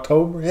 End of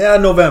October. Yeah,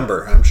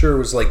 November. I'm sure it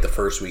was like the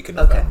first week of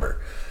November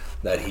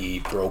that he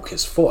broke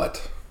his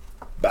foot.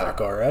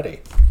 Back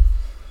already.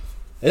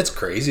 It's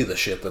crazy the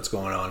shit that's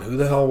going on. Who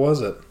the hell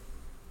was it?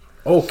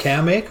 Oh,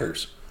 Cam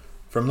Akers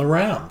from the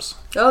Rams.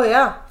 Oh,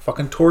 yeah.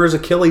 Fucking tore his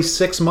Achilles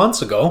 6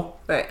 months ago.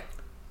 Right.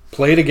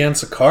 Played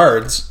against the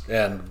Cards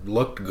and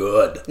looked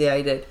good. Yeah,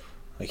 he did.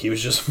 Like he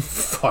was just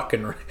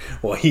fucking...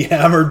 Well, he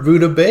hammered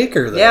Buda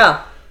Baker there.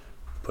 Yeah.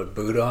 Put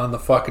Buda on the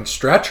fucking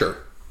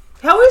stretcher.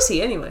 How is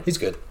he anyway? He's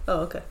good.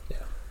 Oh, okay.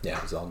 Yeah,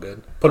 he's all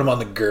good. Put him on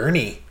the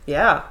gurney.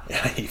 Yeah.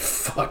 Yeah, he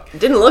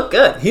didn't look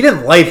good. He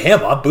didn't light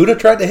him up. Buda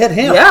tried to hit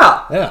him.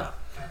 Yeah. Yeah.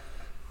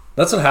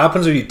 That's what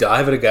happens when you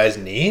dive at a guy's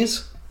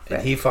knees and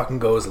right. he fucking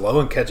goes low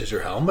and catches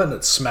your helmet and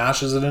it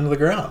smashes it into the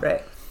ground.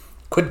 Right.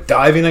 Quit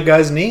diving at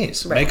guys'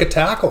 knees. Right. Make a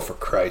tackle, for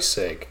Christ's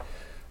sake.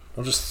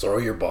 Don't just throw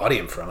your body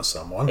in front of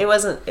someone. It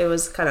was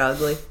kind of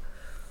ugly.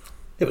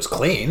 It was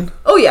clean.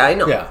 Oh, yeah, I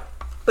know. Yeah.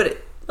 But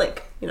it,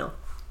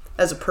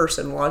 as a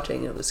person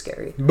watching, it was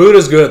scary.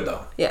 Buda's good,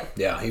 though. Yeah.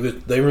 Yeah,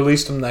 they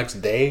released him the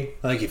next day.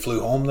 I think he flew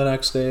home the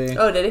next day.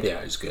 Oh, did he?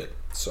 Yeah, he's good.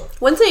 So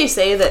once they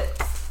say that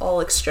all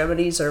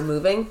extremities are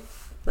moving,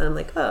 then I'm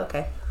like, oh,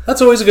 okay.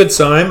 that's always a good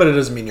sign, but it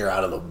doesn't mean you're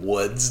out of the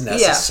woods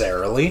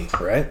necessarily,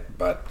 right?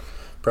 But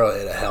probably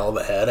had a hell of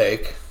a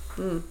headache.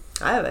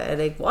 I have a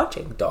headache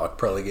watching. The doc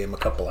probably gave him a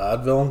couple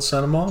Advil and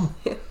sent him home.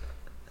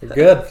 You're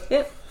good.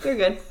 Yeah, you're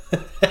good.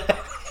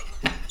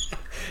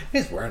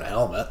 He's wearing a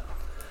helmet.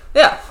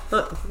 Yeah.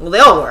 Well, they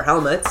all wear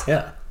helmets.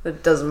 Yeah.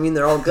 It doesn't mean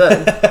they're all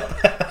good.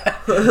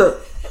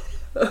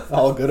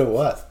 All good at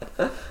what?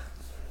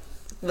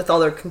 With all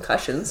their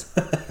concussions.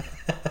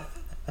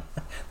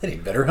 They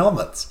need better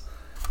helmets.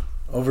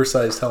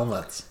 Oversized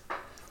helmets.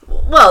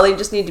 Well, they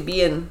just need to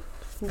be in...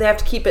 They have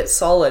to keep it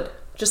solid.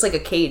 Just like a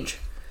cage.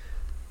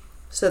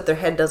 So that their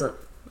head doesn't...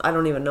 I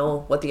don't even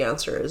know what the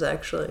answer is,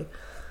 actually.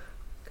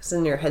 Because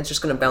then your head's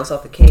just going to bounce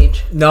off the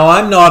cage. No,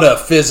 I'm not a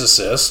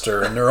physicist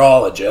or a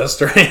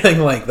neurologist or anything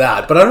like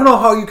that, but I don't know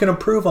how you can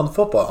improve on the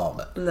football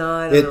helmet. No,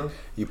 I don't know.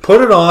 You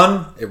put it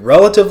on, it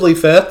relatively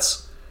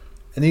fits,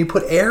 and then you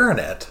put air in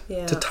it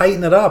to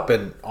tighten it up,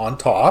 and on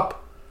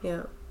top,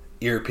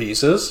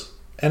 earpieces,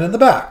 and in the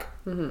back.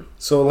 Mm-hmm.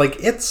 So,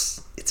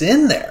 it's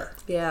in there.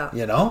 Yeah.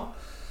 You know?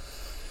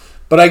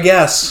 But I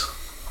guess,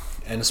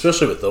 and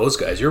especially with those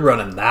guys, you're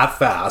running that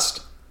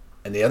fast,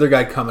 and the other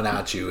guy coming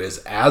at you is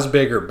as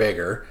big or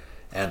bigger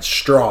and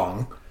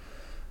strong.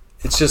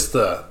 It's just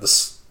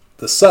the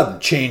the sudden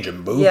change in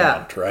movement,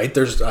 Yeah. right?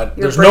 There's brain-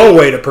 no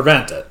way to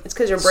prevent it. It's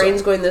because your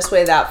brain's going this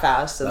way that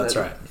fast. And That's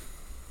then right.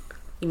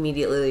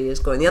 Immediately is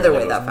going the other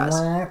way that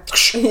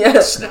fast. Yeah.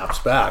 Snaps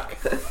back.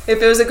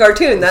 If it was a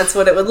cartoon, that's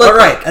what it would look All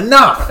right, like.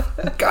 enough.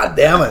 God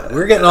damn it.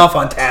 We're getting off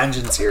on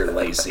tangents here,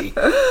 Lacey.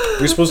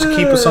 You're supposed to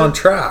keep us on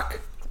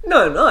track.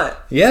 No, I'm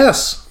not.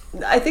 Yes.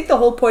 I think the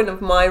whole point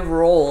of my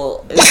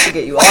role is to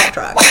get you off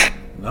track.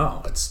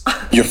 No, it's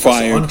You're it's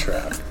fired. on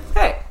track.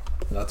 Hey,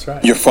 That's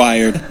right. You're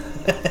fired.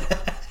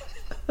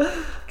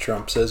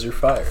 Trump says you're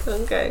fired.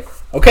 okay.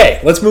 Okay,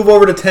 let's move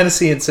over to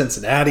Tennessee and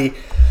Cincinnati.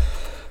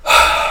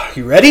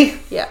 You ready?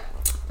 Yeah.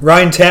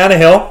 Ryan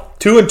Tannehill,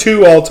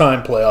 2-2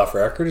 all-time playoff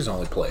record. He's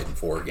only played in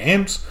 4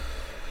 games.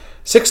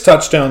 6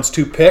 touchdowns,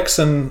 2 picks,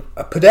 and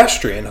a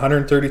pedestrian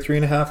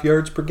 133.5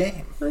 yards per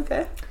game.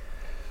 Okay.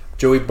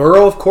 Joey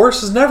Burrow, of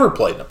course, has never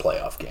played in a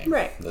playoff game.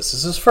 Right. This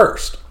is his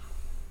first.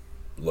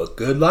 Looked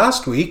good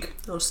last week.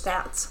 No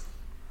stats.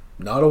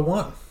 Not a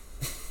 1.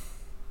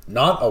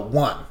 Not a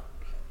 1.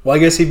 Well, I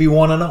guess he'd be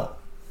 1-0.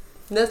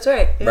 That's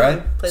right. Yeah,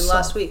 Right? Played So,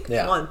 last week.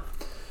 yeah. Won.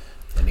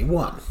 And he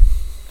won.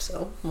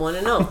 So,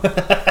 1-0.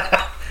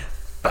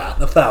 Batting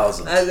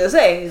 1,000. I was going to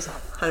say, he's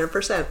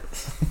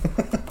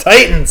 100%.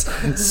 Titans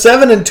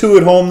 7-2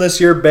 at home this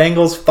year.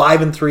 Bengals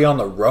 5-3 on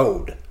the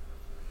road.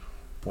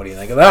 What do you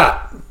think of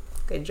that?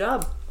 Good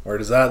job. Where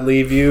does that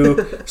leave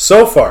you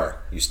so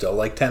far? You still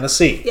like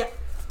Tennessee? Yeah,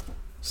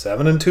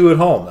 7-2 at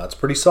home. That's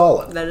pretty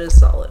solid. that is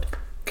solid.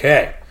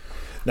 Okay.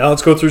 Now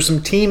let's go through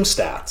some team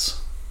stats.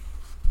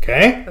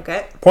 Okay?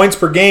 Okay. Points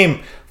per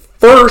game.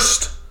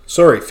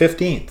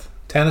 15th.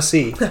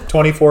 Tennessee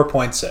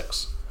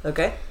 24.6.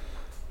 Okay.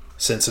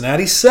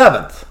 Cincinnati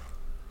 7th.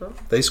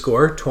 They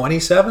score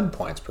 27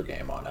 points per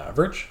game on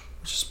average,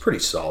 which is pretty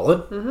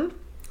solid. Mm-hmm.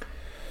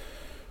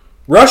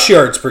 Rush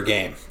yards per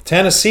game.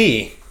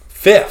 Tennessee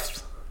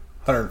 5th,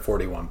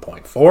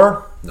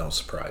 141.4. No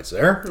surprise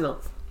there. No.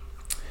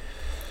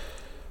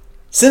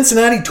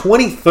 Cincinnati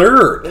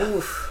 23rd,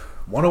 Oof.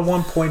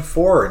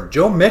 101.4. And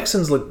Joe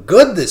Mixon's looked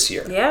good this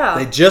year. Yeah.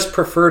 They just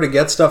prefer to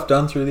get stuff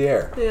done through the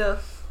air. Yeah.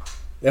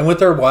 And with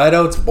their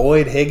wideouts,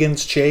 Boyd,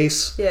 Higgins,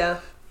 Chase, Yeah.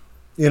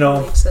 you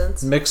know, Makes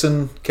sense.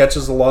 Mixon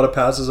catches a lot of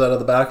passes out of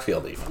the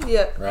backfield even.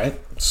 Yeah. Right?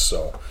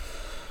 So,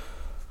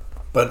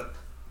 but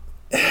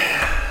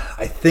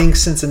I think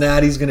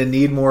Cincinnati's going to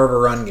need more of a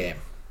run game.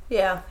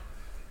 Yeah.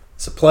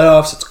 It's the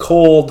playoffs. It's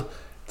cold.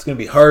 It's going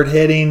to be hard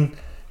hitting.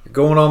 You're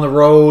going on the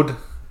road.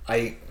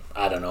 I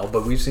don't know,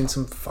 but we've seen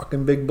some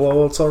fucking big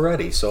blowouts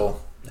already.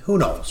 So who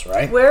knows,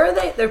 right? Where are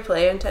they? They're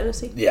playing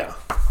Tennessee? Yeah,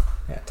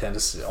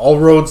 Tennessee. All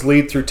roads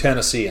lead through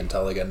Tennessee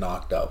until they get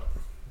knocked out.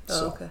 Oh,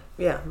 So okay.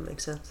 Yeah, that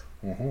makes sense.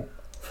 it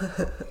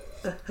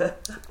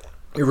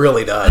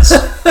really does.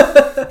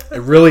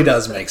 It really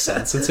does make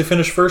sense since they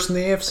finished first in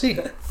the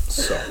AFC.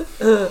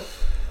 So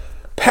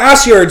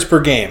pass yards per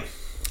game.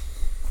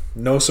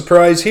 No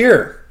surprise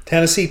here.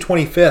 Tennessee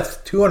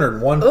 25th,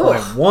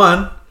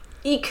 201.1.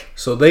 Eek.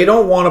 So they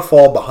don't want to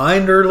fall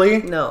behind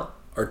early No.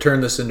 or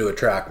turn this into a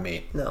track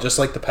meet. No. Just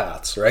like the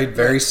Pats, right?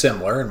 Very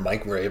similar. And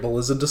Mike Vrabel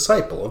is a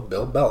disciple of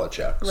Bill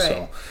Belichick.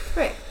 Right.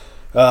 Right.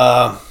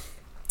 So,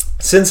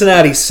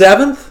 Cincinnati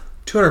 7th,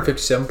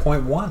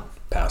 257.1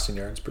 passing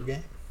yards per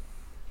game.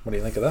 What do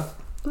you think of that?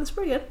 That's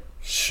pretty good.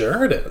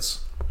 Sure it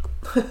is.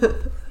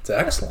 It's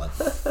excellent.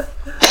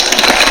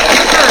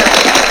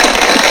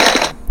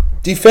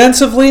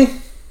 Defensively,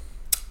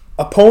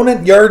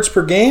 opponent yards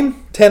per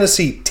game,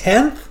 Tennessee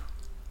 10th.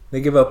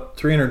 They give up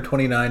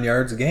 329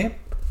 yards a game.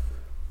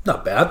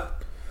 Not bad.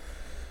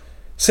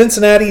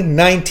 Cincinnati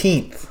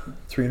 19th,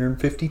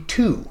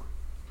 352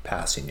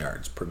 passing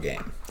yards per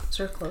game. Those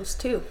are close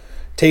too.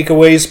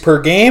 Takeaways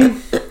per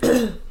game,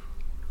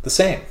 the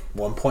same,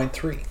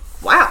 1.3.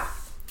 Wow.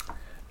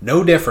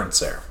 No difference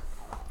there.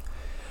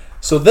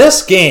 So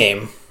this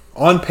game,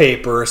 on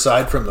paper,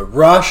 aside from the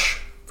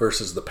rush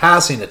versus the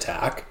passing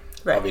attack,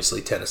 Right.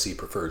 obviously Tennessee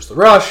prefers the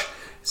rush,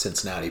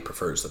 Cincinnati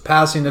prefers the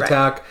passing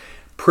attack,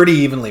 pretty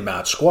evenly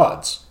matched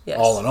squads. Yes.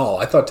 All in all,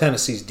 I thought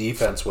Tennessee's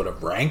defense would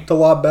have ranked a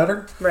lot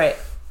better, Right.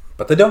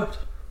 but they don't.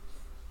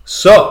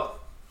 So,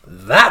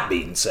 that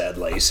being said,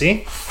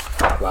 Lacey,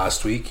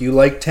 last week you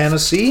liked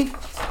Tennessee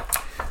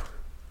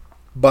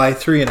by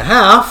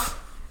 3.5.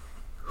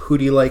 Who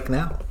do you like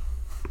now?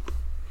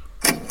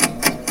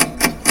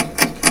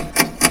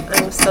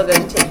 I'm still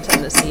going to take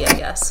Tennessee, I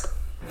guess.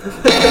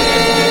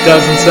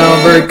 Doesn't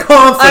sound very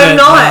confident. I'm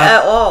not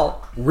Matt. at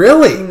all.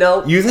 Really?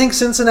 Nope. You think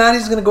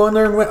Cincinnati's going to go in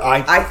there and win?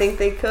 I think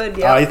they could,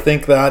 yeah. I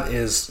think that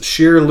is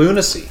sheer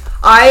lunacy.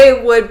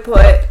 I would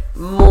put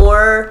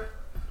more...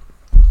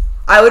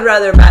 I would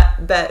rather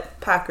bet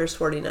Packers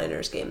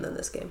 49ers game than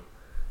this game.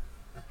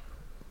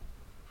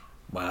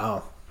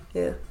 Wow.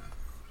 Yeah.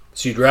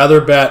 So you'd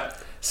rather bet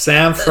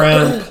San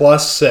Fran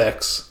plus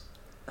 6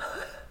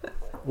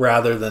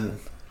 rather than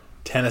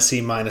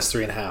Tennessee minus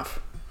 3.5.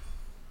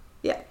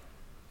 Yeah.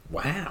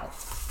 Wow.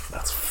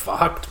 That's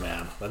fucked,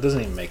 man. That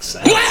doesn't even make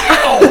sense.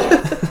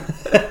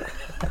 I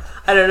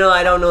don't know.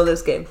 I don't know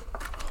this game.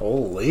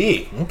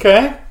 Holy.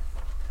 Okay.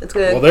 It's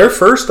good. Well, they're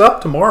first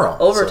up tomorrow.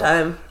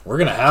 Overtime. So we're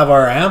going to have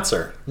our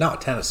answer. No,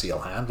 Tennessee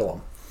will handle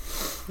them.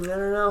 I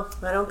don't know.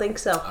 I don't think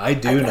so. I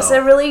do I guess know.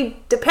 it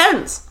really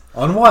depends.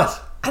 On what?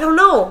 I don't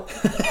know.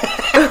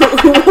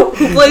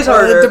 Who plays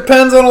harder? It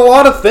depends on a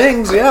lot of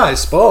things, yeah, I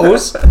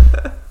suppose.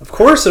 Of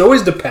course, it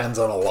always depends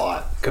on a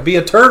lot. Could be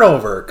a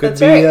turnover. Could That's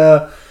be,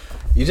 right.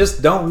 You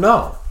just don't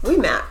know. We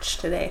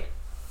matched today.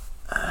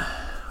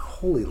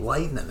 Holy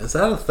lightning. Is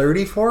that a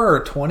 34 or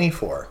a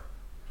 24?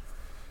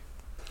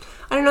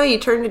 I don't know. You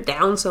turned it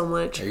down so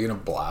much. Are you going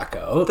to black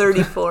out?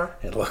 34.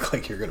 It looked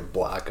like you're going to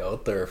black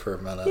out there for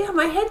a minute. Yeah,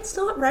 my head's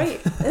not right.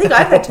 I think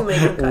I've had too many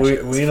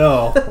concussions. We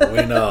know.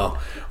 We know.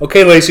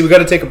 Okay, Lacey, we got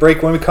to take a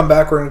break. When we come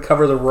back, we're going to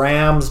cover the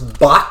Rams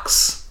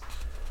Bucks.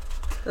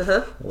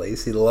 Uh-huh.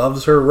 Lacey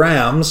loves her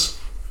Rams.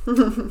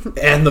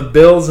 And the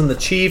Bills and the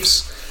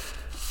Chiefs.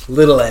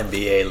 Little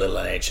NBA, little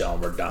NHL,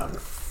 and we're done.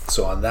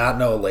 So on that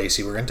note,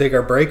 Lacey, we're going to take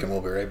our break and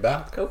we'll be right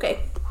back. Okay.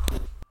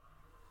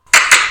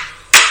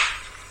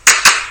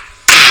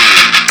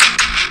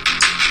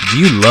 Do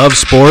you love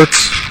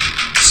sports?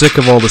 Sick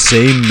of all the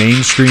same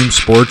mainstream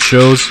sports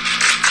shows?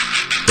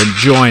 Then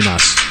join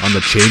us on the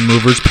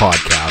Chainmovers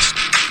podcast.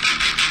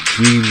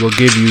 We will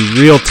give you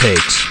real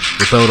takes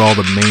without all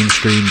the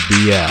mainstream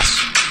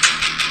BS.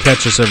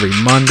 Catch us every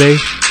Monday,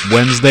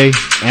 Wednesday,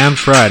 and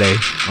Friday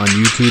on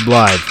YouTube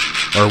Live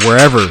or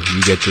wherever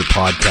you get your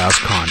podcast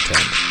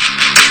content.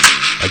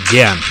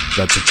 Again,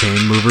 that's the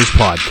Chainmovers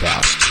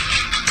podcast.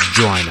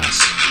 Join us.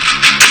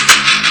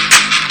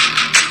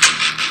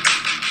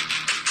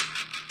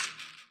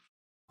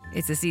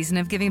 It's a season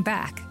of giving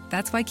back.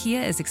 That's why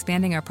Kia is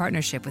expanding our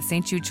partnership with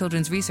St. Jude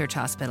Children's Research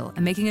Hospital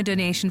and making a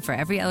donation for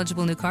every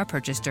eligible new car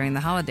purchase during the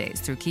holidays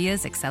through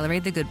Kia's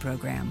Accelerate the Good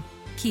program.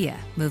 Kia,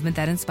 movement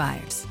that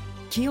inspires.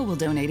 Kia will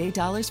donate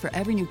 $8 for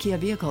every new Kia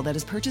vehicle that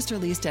is purchased or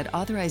leased at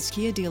authorized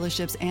Kia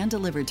dealerships and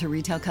delivered to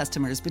retail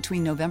customers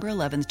between November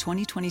 11th,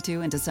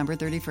 2022 and December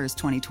 31st,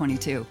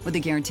 2022, with a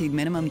guaranteed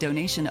minimum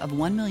donation of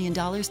 $1 million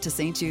to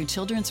St. Jude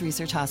Children's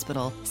Research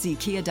Hospital. See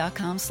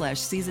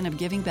kia.com/season of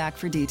giving back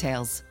for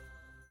details.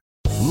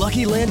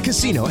 Lucky Land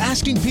Casino,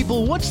 asking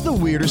people, what's the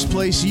weirdest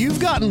place you've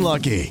gotten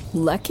lucky?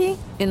 Lucky?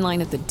 In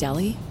line at the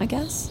deli, I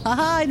guess?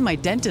 Aha, in my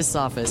dentist's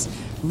office.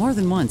 More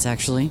than once,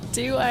 actually.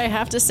 Do I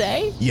have to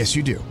say? Yes,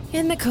 you do.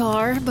 In the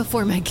car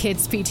before my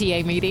kids'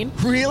 PTA meeting.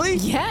 Really?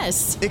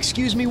 Yes.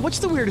 Excuse me, what's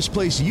the weirdest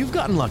place you've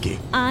gotten lucky?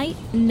 I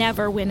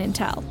never win and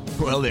tell.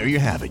 Well, there you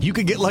have it. You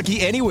can get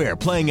lucky anywhere,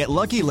 playing at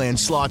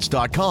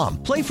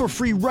LuckyLandSlots.com. Play for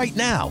free right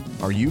now.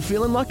 Are you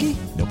feeling lucky?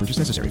 No purchase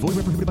necessary. Void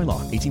where prohibited by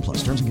law. 18 plus.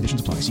 Terms and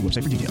conditions apply. See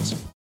website for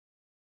details.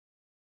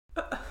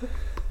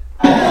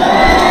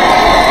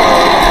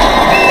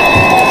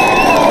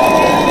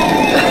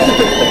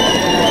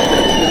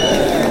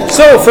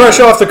 So, fresh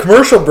off the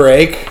commercial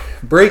break,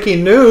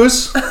 breaking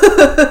news.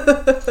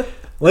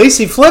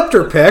 Lacey flipped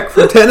her pick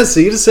from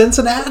Tennessee to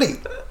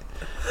Cincinnati.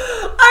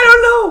 I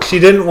don't know. She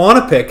didn't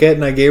want to pick it,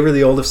 and I gave her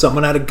the old, if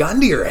someone had a gun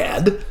to your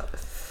head,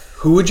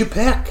 who would you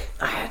pick?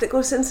 I had to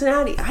go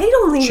Cincinnati. I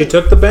don't even... She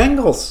took the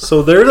Bengals.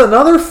 So there's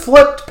another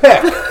flipped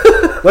pick.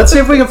 Let's see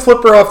if we can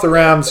flip her off the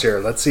Rams here.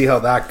 Let's see how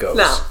that goes.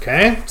 No.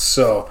 Okay?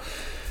 So,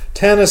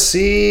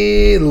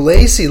 Tennessee,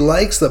 Lacey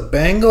likes the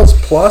Bengals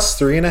plus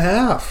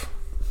 3.5.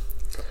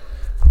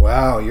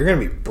 Wow, you're going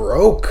to be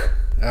broke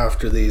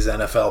after these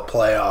NFL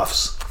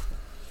playoffs.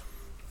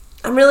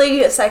 I'm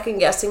really second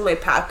guessing my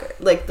Packer,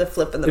 like the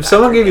flip in the If Packer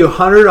someone gave you a thing.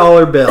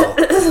 $100 bill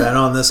to bet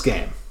on this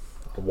game,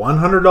 a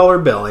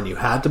 $100 bill, and you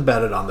had to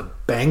bet it on the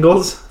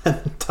Bengals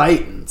and the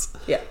Titans,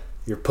 Yeah.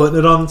 you're putting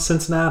it on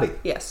Cincinnati.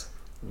 Yes.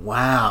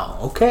 Wow.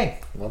 Okay.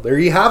 Well, there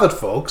you have it,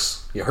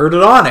 folks. You heard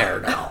it on air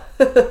now.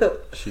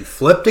 She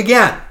flipped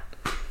again.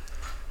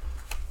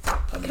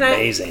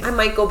 Amazing. I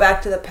might go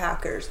back to the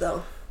Packers,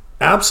 though.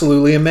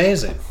 Absolutely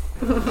amazing.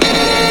 Yeah,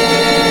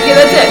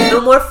 that's it.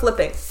 No more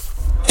flipping.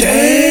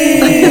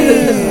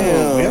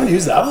 Damn. We haven't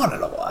used that one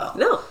in a while.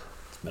 No.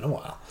 It's been a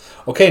while.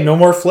 Okay, no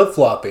more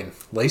flip-flopping.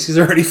 Lacey's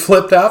already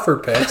flipped half her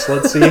picks.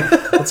 Let's see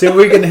if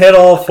we can hit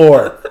all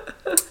four.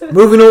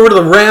 Moving over to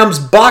the Rams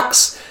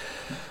Bucks.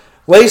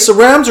 Lace, the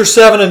Rams are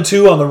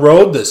 7-2 on the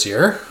road this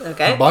year.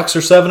 Okay. The Bucks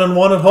are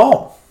 7-1 at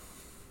home.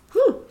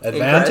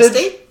 Advantage?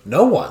 Interesting.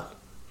 No one.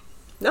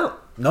 No.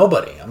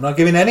 Nobody. I'm not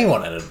giving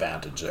anyone an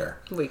advantage there.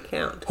 We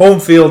can't. Home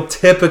field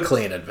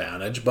typically an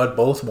advantage, but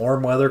both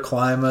warm weather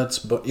climates,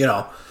 but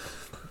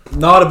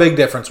not a big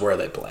difference where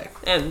they play.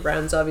 And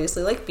Browns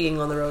obviously like being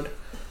on the road.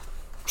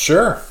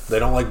 Sure, they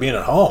don't like being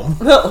at home.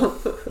 No.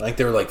 I think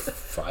they were like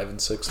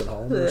 5-6 at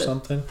home or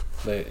something.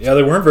 They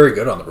weren't very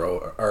good on the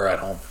road or at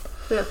home.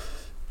 Yeah.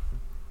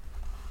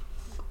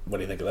 What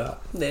do you think of that?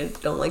 They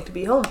don't like to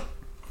be home.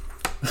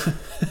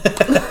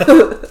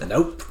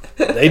 Nope,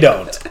 they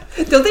don't.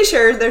 Don't they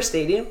share their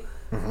stadium?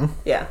 Mm-hmm.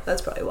 Yeah,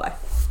 that's probably why.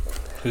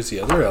 Who's the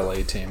other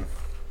LA team?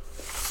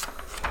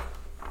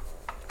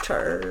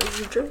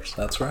 Chargers.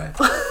 That's right.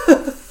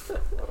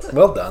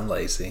 Well done,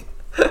 Lacey.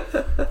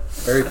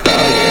 Very proud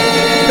of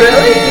you.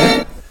 Really?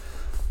 Yeah.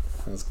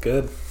 That's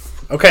good.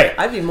 Okay.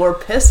 I'd be more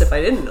pissed if I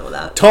didn't know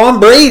that.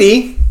 Tom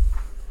Brady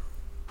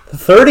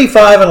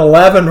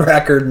 35-11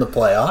 record in the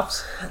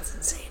playoffs. That's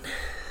insane.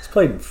 He's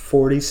played in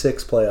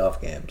 46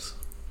 playoff games.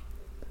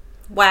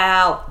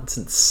 Wow. That's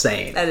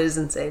insane. That is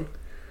insane.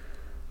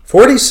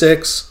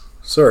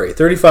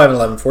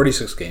 35-11,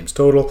 46 games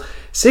total.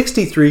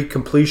 63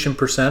 completion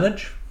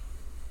percentage.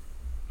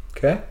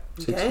 Okay,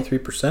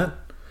 63%.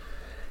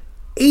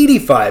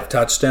 85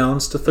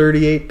 touchdowns to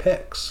 38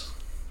 picks.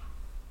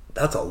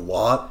 That's a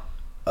lot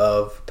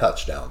of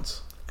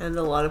touchdowns. And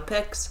a lot of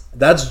picks.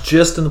 That's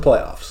just in the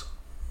playoffs.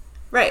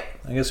 Right.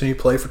 I guess when you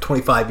play for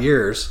 25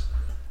 years,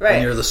 right,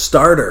 and you're the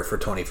starter for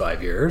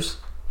 25 years,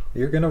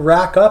 you're going to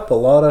rack up a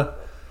lot of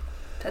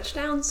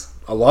touchdowns.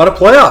 A lot of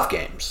playoff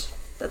games.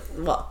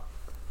 Well,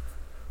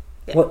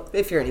 yeah,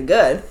 if you're any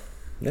good.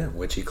 Yeah,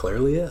 which he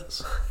clearly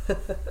is.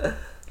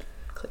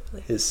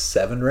 Clearly. His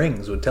 7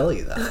 rings would tell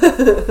you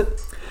that.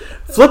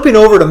 Flipping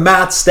over to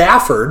Matt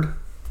Stafford,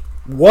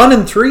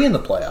 1-3 in the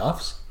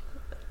playoffs,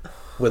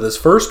 with his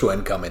first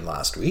win coming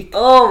last week.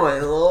 Oh my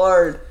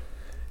lord.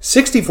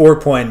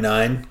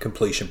 64.9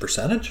 completion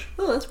percentage.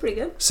 Oh, that's pretty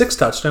good. 6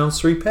 touchdowns,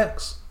 3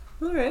 picks.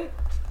 All right.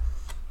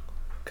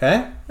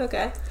 Okay?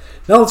 Okay.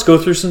 Now let's go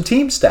through some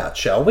team stats,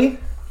 shall we?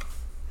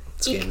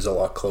 This game's a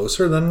lot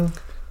closer than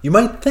you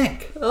might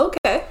think.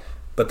 Okay.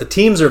 But the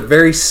teams are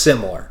very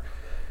similar.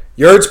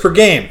 Yards per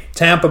game,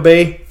 Tampa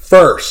Bay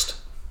first.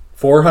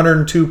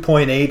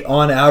 402.8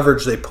 on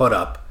average they put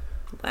up.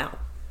 Wow.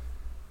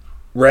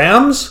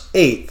 Rams,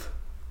 8th.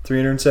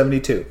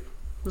 372.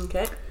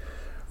 Okay.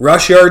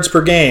 Rush yards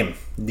per game.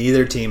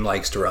 Neither team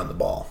likes to run the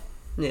ball.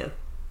 Yeah.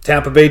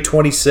 Tampa Bay,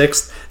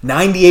 26th.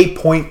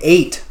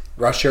 98.8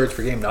 rush yards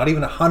per game. Not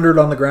even 100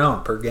 on the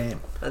ground per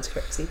game. That's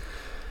crazy.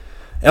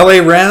 LA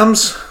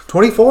Rams,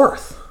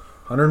 24th.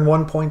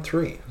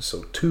 101.3.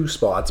 So 2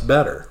 spots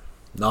better.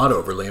 Not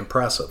overly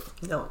impressive.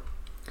 No.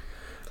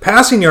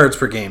 Passing yards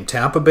per game.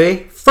 Tampa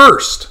Bay,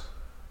 first.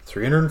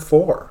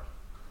 304.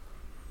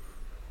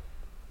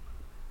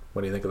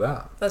 What do you think of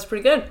that? That's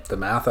pretty good. The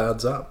math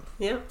adds up.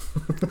 Yeah.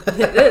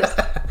 It is.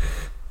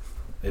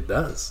 It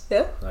does.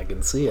 Yeah. I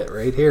can see it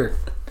right here.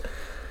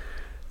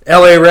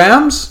 LA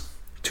Rams,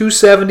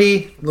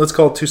 270. Let's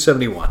call it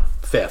 271.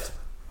 5th.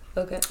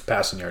 Okay.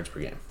 Passing yards per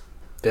game.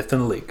 5th in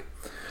the league.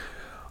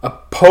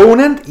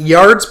 Opponent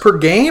yards per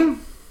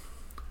game.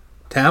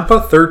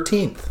 Tampa,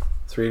 13th.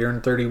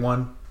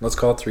 331. Let's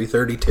call it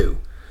 332.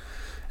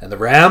 And the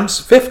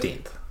Rams,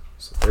 15th.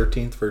 So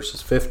 13th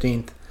versus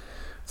 15th.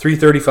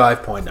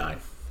 335.9.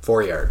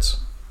 4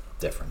 yards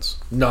difference.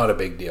 Not a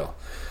big deal.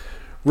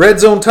 Red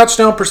zone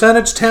touchdown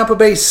percentage. Tampa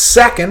Bay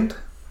second.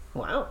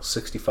 Wow.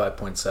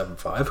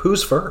 65.75.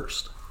 Who's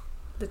first?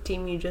 The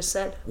team you just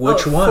said.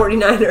 Which one?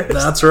 49ers.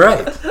 That's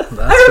right.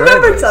 I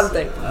remembered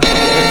something.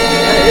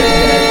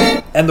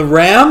 And the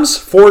Rams,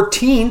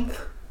 14th.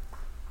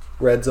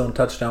 Red zone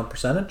touchdown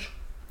percentage.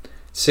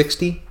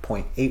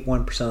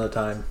 60.81% of the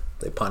time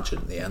they punch it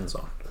in the end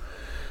zone.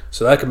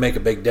 So that could make a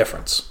big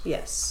difference.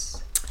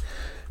 Yes.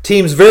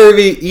 Teams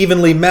very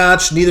evenly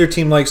matched. Neither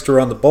team likes to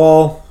run the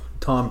ball.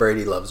 Tom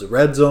Brady loves the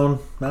red zone.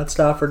 Matt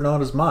Stafford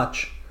not as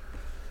much.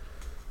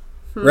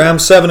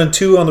 Rams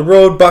 7-2 on the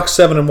road. Bucks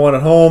 7-1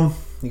 at home.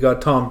 You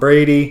got Tom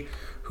Brady,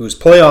 whose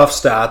playoff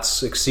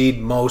stats exceed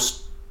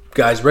most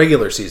guys'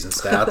 regular season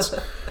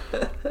stats.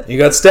 You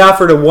got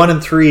Stafford at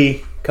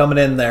 1-3 coming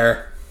in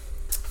there.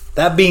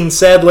 That being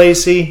said,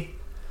 Lacey,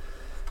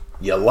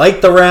 you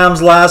liked the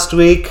Rams last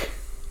week.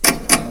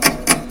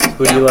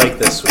 Who do you like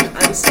this week?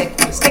 I'm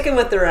sticking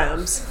with the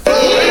Rams.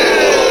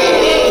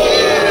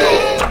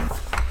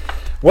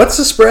 What's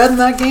the spread in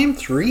that game?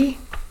 3?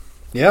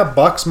 Yeah,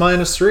 Bucks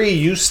 -3.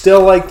 You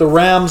still like the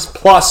Rams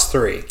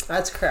 +3.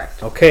 That's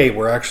correct. Okay,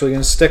 we're actually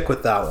going to stick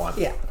with that one.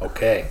 Yeah.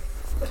 Okay.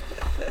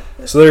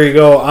 So there you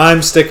go.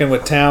 I'm sticking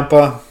with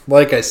Tampa.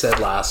 Like I said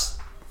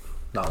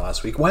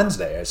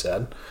Wednesday I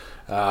said.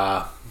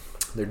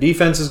 Their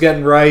defense is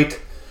getting right.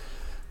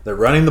 They're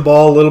running the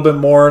ball a little bit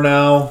more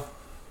now.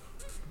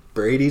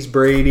 Brady's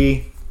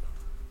Brady.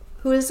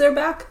 Who is their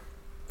back?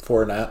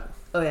 Fournette.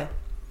 Oh, yeah.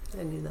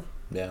 I knew that.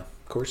 Yeah,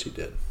 of course he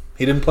did.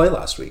 He didn't play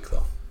last week,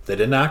 though. They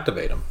didn't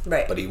activate him.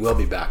 Right. But he will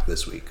be back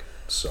this week.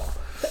 So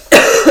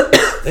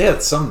they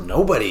had some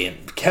nobody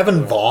in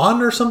Kevin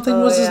Vaughn or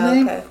something was his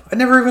name. Okay. I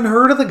never even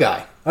heard of the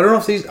guy. I don't know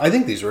if I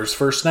think these were his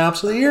first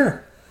snaps of the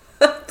year.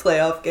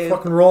 Playoff game.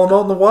 Fucking roll him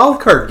out in the wild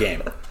card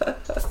game.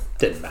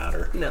 Didn't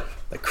matter. No.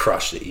 They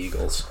crushed the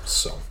Eagles.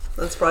 So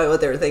that's probably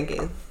what they were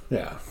thinking.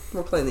 Yeah.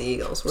 We're playing the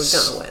Eagles. We're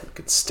gonna win.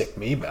 Could stick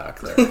me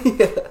back there.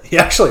 Yeah. He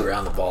actually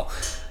ran the ball.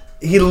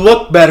 He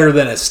looked better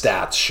than his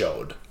stats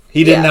showed.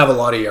 He didn't have a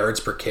lot of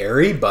yards per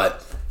carry,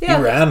 but he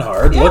ran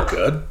hard, looked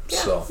good. Yeah,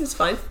 so he's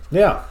fine.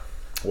 Yeah,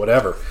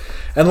 whatever.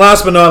 And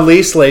last but not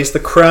least, Lace, the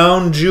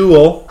crown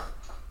jewel,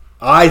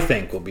 I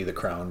think will be the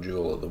crown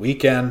jewel of the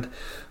weekend.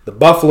 The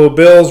Buffalo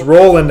Bills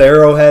roll into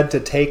Arrowhead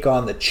to take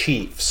on the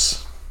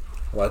Chiefs.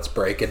 Let's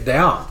break it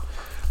down.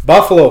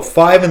 Buffalo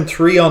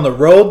 5-3 on the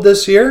road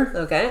this year.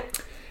 Okay.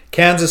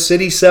 Kansas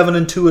City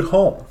 7-2 at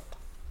home.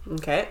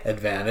 Okay.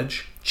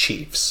 Advantage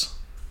Chiefs.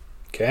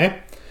 Okay.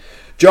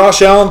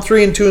 Josh Allen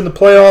 3-2 in the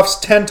playoffs,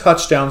 10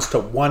 touchdowns to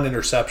 1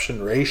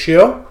 interception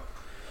ratio.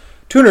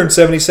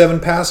 277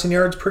 passing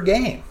yards per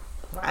game.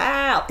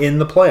 Wow. In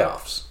the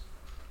playoffs.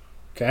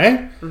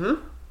 Okay?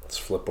 Mm-hmm. Let's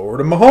flip over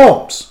to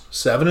Mahomes.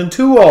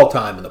 7-2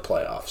 all-time in the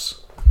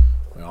playoffs.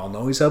 We all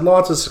know he's had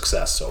lots of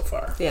success so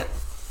far. Yeah.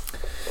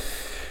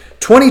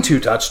 22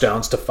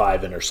 touchdowns to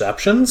 5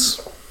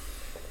 interceptions.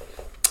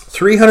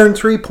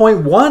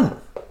 303.1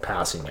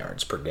 passing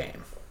yards per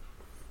game.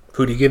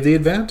 Who do you give the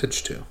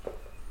advantage to?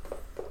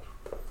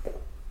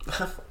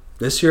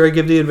 This year I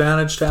give the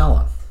advantage to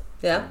Allen.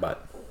 Yeah?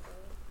 But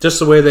just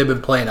the way they've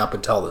been playing up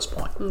until this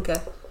point. Okay.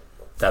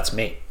 That's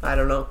me. I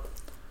don't know.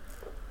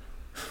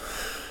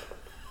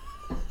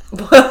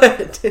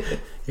 What?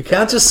 You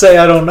can't just say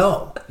I don't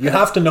know. You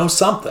have to know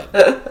something.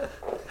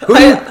 Who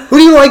do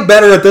you like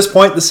better at this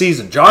point in the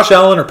season? Josh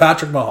Allen or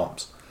Patrick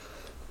Mahomes?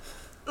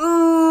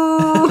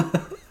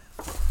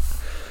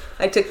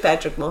 I took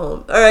Patrick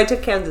Mahomes. Or I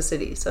took Kansas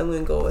City, so I'm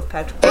going to go with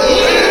Patrick Mahomes.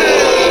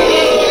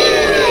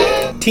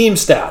 Team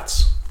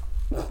stats.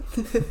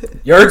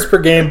 Yards per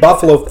game,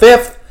 Buffalo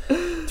 5th,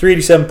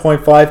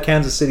 387.5.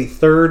 Kansas City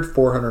 3rd,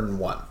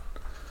 401.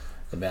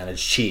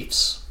 Advantage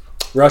Chiefs.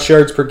 Rush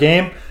yards per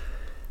game.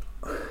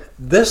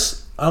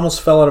 This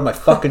almost fell out of my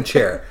fucking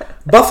chair.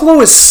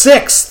 Buffalo is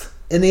 6th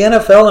in the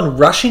NFL in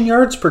rushing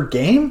yards per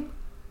game?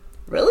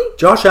 Really?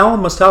 Josh Allen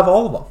must have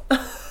all of them.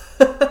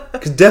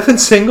 Because Devin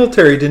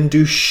Singletary didn't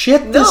do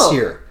shit this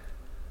year.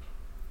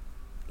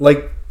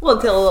 Like, well,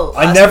 until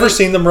I never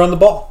seen them run the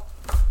ball.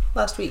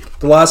 Last week.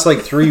 The last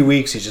 3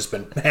 weeks, he's just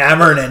been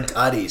hammering in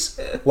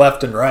tutties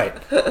left and right.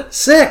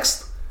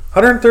 6th,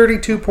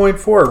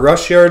 132.4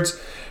 rush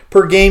yards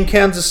per game.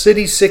 Kansas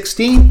City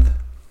 16th,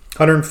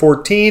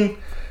 114.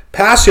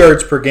 Pass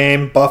yards per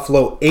game.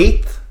 Buffalo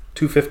 8th,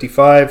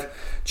 255.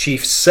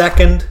 Chiefs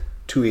 2nd,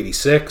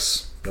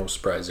 286. No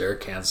surprise there.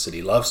 Kansas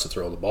City loves to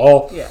throw the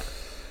ball. Yeah.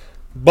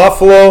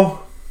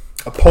 Buffalo,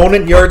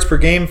 opponent yards per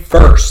game,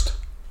 1st.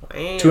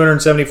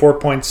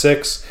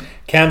 274.6.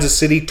 Kansas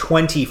City,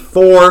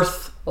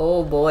 24th.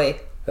 Oh,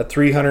 boy. At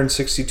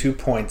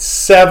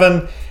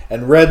 362.7.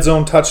 And red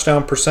zone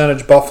touchdown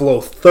percentage, Buffalo,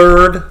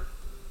 3rd,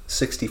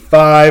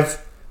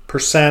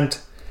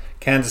 65%.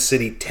 Kansas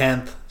City,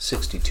 10th,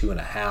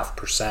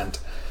 62.5%.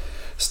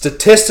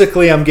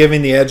 Statistically, I'm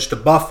giving the edge to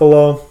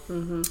Buffalo.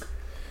 Mm-hmm.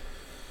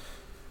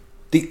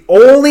 The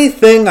only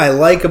thing I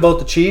like about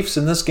the Chiefs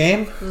in this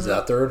game is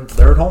that they're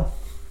at home.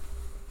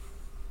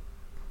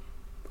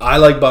 I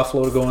like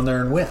Buffalo to go in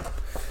there and win.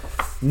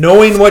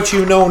 Knowing what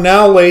you know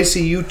now,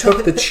 Lacey, you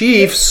took the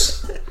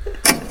Chiefs.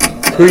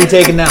 Who are you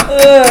taking now?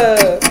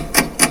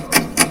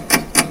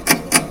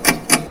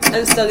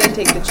 I'm still going to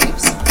take the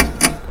Chiefs.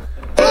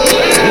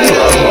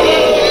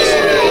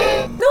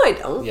 No, I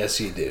don't. Yes,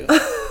 you do. No,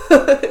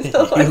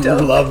 I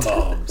don't. You love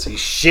Mahomes. He's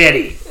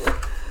shitty.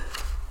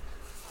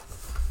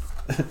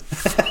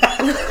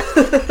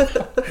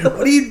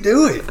 What are you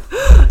doing?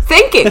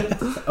 Thinking.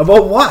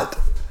 About what?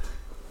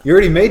 You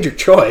already made your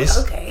choice.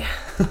 Okay.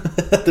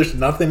 There's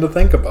nothing to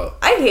think about.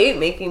 I hate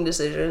making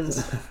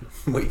decisions.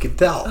 We can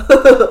tell.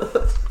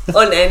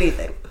 On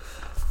anything.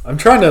 I'm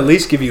trying to at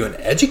least give you an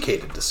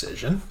educated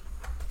decision.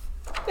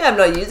 Yeah, I'm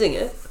not using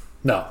it.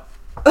 No.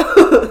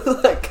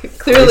 Like,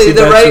 clearly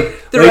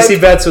Lacey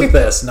bets with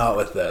this, not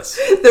with this.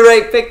 The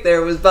right pick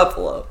there was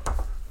Buffalo.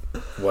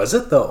 Was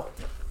it, though?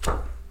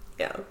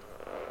 Yeah.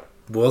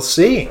 We'll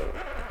see.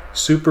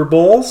 Super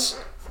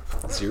Bowls,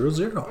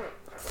 0-0.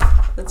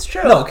 That's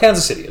true. No,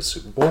 Kansas City is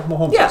Super Bowl.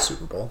 Mahomes is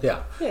Super Bowl.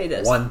 Yeah. Yeah, he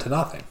does.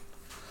 1-0.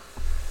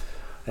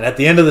 And at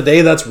the end of the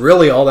day, that's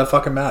really all that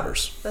fucking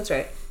matters. That's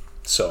right.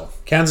 So,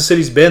 Kansas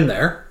City's been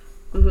there.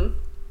 Mm-hmm.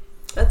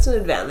 That's an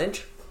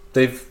advantage.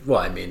 They've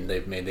made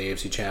the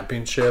AFC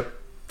Championship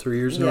 3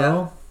 years in a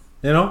row.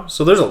 You know?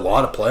 So there's a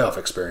lot of playoff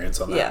experience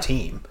on that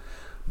team.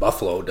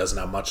 Buffalo doesn't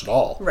have much at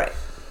all. Right.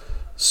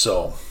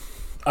 So,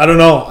 I don't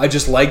know. I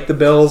just like the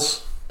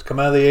Bills to come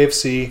out of the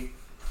AFC.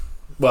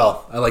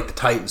 Well, I like the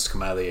Titans to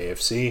come out of the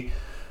AFC.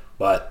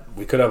 But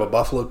we could have a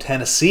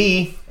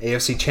Buffalo-Tennessee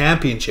AFC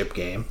Championship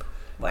game.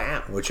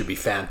 Wow. Which would be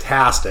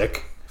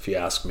fantastic, if you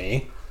ask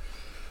me.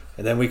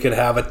 And then we could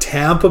have a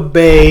Tampa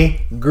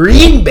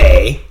Bay-Green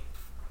Bay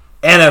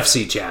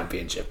NFC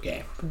Championship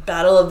game.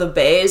 Battle of the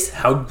Bays.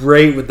 How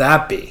great would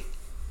that be?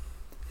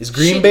 Is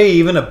Green Bay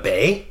even a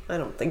bay? I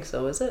don't think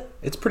so, is it?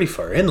 It's pretty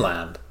far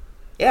inland.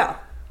 Yeah.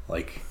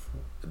 Like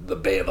the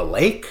bay of a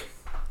lake?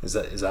 Is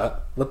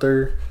that what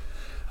they're...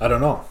 I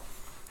don't know.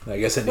 I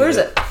guess it. Where is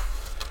it?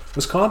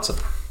 Wisconsin.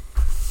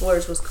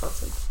 Where's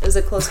Wisconsin? Is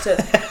it close to...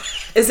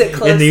 Is it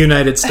close... In the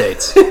United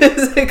States.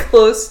 Is it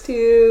close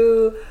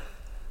to...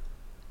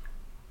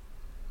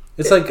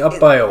 It's like up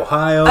by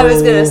Ohio. I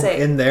was going to say.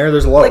 In there,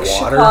 there's a lot of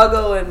water.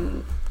 Chicago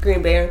and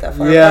Green Bay aren't that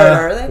far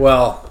apart, are they?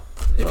 Well,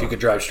 if you could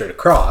drive straight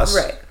across.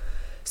 Right.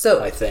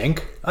 So... I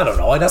think. I don't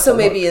know. I'd have to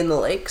maybe in the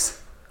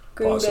lakes.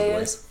 Green possibly. Bay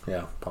is.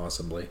 Yeah,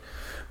 possibly.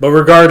 But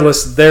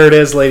regardless, there it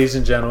is, ladies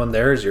and gentlemen.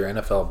 There's your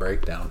NFL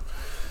breakdown.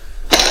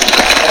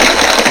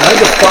 And I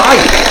defy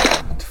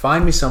you to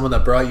find me someone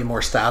that brought you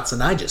more stats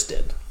than I just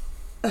did.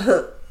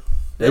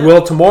 They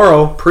will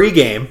tomorrow,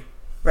 pregame.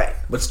 Right.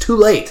 But it's too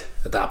late.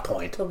 at that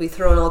point. They'll be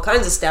throwing all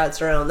kinds of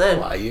stats around then.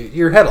 Well,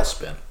 your head will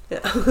spin. Yeah.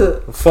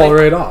 It'll fall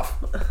right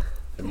off.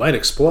 It might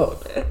explode.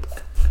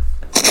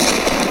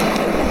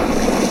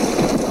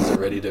 Is it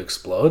ready to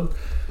explode?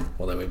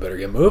 Well, then we better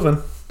get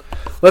moving.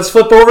 Let's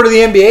flip over to the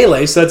NBA,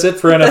 Lace. That's it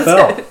for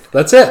NFL.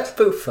 That's it.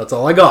 Poof. That's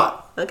all I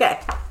got. Okay.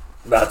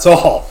 That's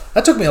all.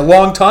 That took me a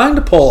long time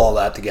to pull all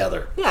that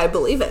together. Yeah, I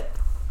believe it.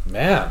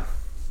 Man,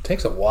 it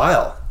takes a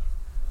while.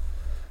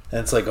 And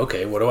it's like,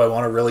 okay, what do I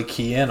want to really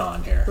key in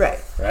on here? Right.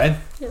 Right?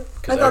 Yeah.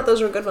 I thought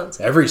those were good ones.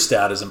 Every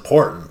stat is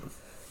important.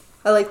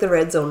 I like the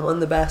red zone one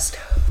the best.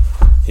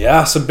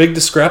 Yeah, some big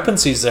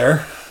discrepancies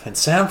there. And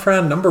San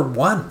Fran number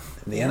 1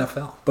 in the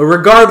NFL. But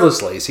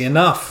regardless, Lacey,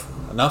 enough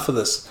of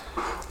this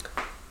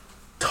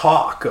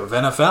talk of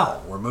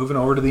NFL. We're moving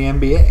over to the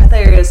NBA. I thought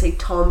you were going to say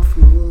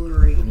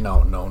tomfoolery.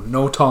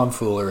 No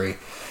tomfoolery.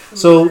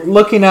 So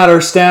looking at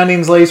our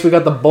standings, Lace, we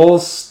got the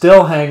Bulls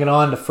still hanging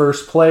on to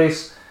first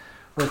place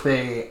with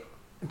a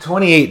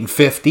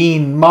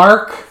 28-15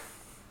 mark.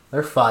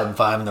 They're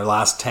 5-5 in their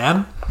last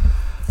 10.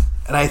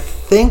 And I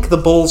think the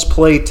Bulls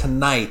play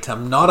tonight.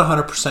 I'm not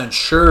 100%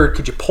 sure.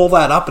 Could you pull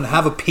that up and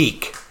have a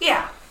peek?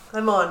 Yeah,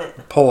 I'm on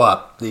it. Pull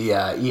up the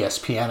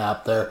ESPN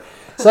app there.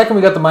 Second,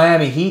 we got the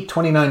Miami Heat,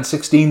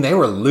 29-16. They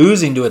were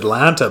losing to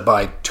Atlanta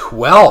by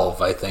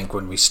 12, I think,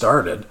 when we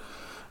started.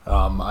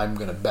 I'm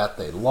going to bet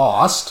they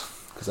lost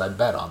because I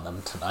bet on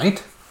them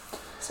tonight.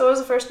 So what was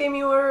the first game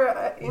you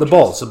were The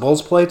Bulls. The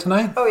Bulls play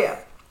tonight? Oh, yeah.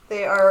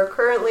 They are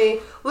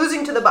currently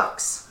losing to the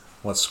Bucks.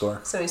 What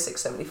score?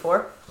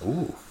 76-74.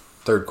 Ooh,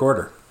 third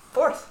quarter.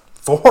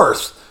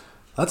 Fourth.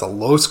 That's a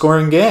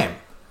low-scoring game.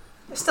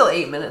 There's still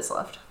 8 minutes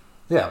left.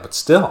 Yeah, but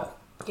still.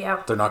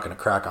 Yeah. They're not going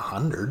to crack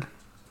 100.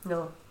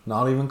 No.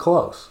 Not even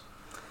close.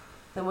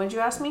 Then what did you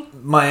ask me?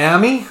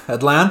 Miami,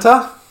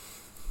 Atlanta.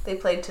 They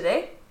played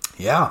today?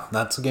 Yeah,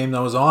 that's the game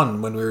that was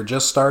on when we were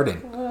just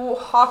starting. Ooh,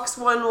 Hawks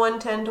won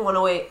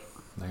 110-108.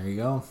 There you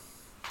go.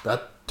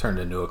 That turned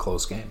into a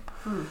close game.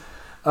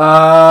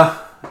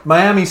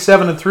 Miami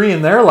 7-3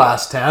 in their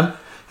last 10,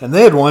 and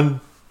they had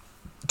won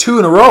 2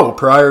 in a row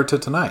prior to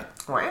tonight.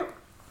 Wow.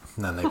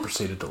 And then they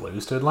proceeded to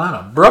lose to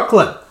Atlanta.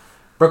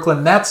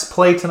 Brooklyn Nets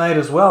play tonight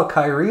as well.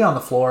 Kyrie on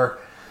the floor.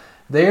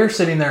 They're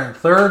sitting there in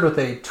third with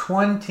a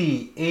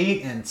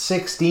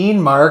 28-16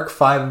 mark,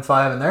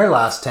 5-5 in their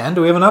last 10.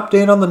 Do we have an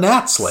update on the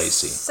Nets,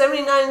 Lacey?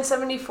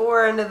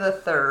 79-74 into the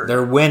third.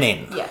 They're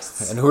winning.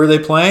 Yes. And who are they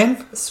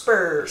playing? The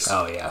Spurs.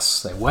 Oh,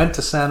 yes. They went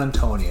to San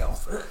Antonio.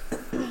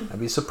 I'd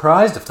be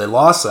surprised if they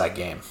lost that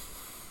game.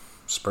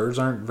 Spurs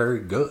aren't very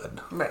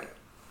good. Right.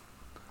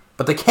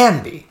 But they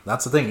can be.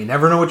 That's the thing. You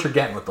never know what you're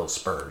getting with those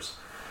Spurs.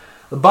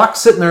 The Bucks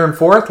sitting there in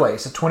fourth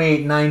place at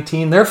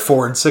 28-19. They're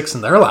 4-6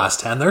 in their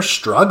last 10. They're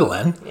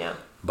struggling. Yeah.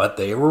 But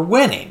they were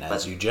winning,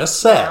 as you just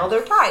said. Now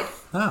they're tied.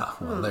 Ah,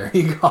 well, there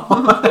you go.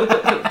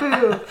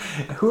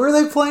 Who are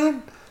they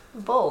playing?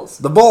 Bulls.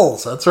 The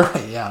Bulls. That's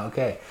right. Yeah,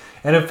 okay.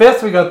 And in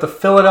fifth, we got the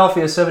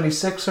Philadelphia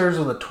 76ers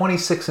with a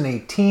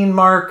 26-18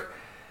 mark.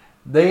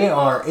 They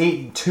are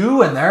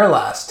 8-2 in their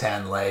last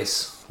 10,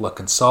 Lace.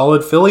 Looking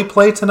solid. Philly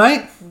play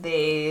tonight?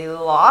 They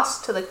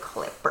lost to the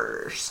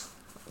Clippers.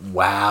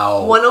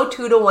 Wow.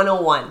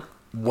 102-101.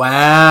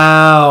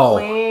 Wow.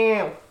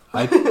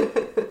 Wow.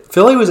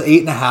 Philly was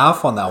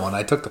 8.5 on that one.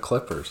 I took the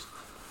Clippers.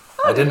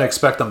 I didn't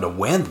expect them to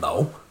win,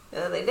 though.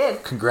 Yeah, they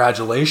did.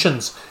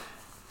 Congratulations,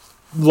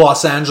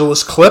 Los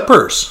Angeles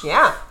Clippers.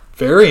 Yeah.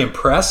 Very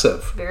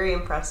impressive. Very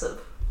impressive.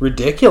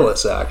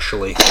 Ridiculous,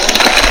 actually.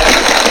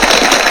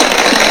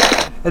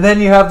 And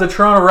then you have the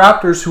Toronto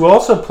Raptors, who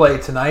also play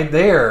tonight.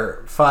 They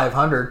are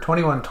 500,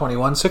 21-21,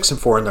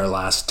 6-4 in their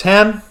last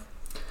 10.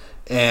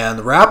 And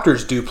the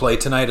Raptors do play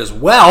tonight as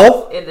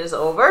well. It is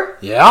over.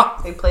 Yeah.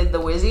 They played the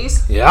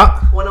Wizzies.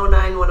 Yeah.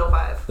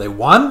 109-105. They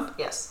won?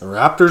 Yes. The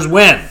Raptors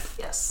win.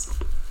 Yes.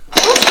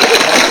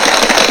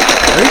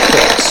 Very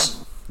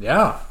close.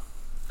 Yeah.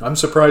 I'm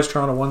surprised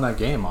Toronto won that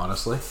game,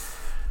 honestly.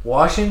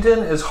 Washington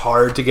is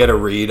hard to get a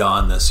read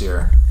on this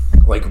year.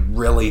 Like,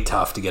 really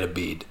tough to get a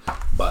beat.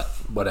 But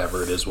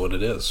whatever, it is what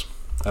it is.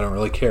 I don't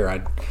really care.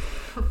 I'm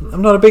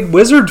not a big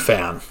Wizard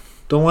fan.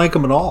 Don't like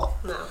them at all.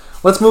 No.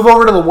 Let's move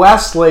over to the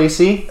West,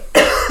 Lacey.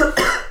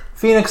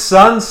 Phoenix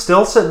Suns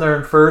still sitting there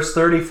in first,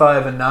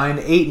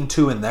 35-9,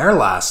 8-2 in their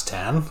last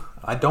 10.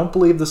 I don't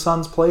believe the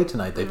Suns played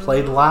tonight. They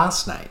played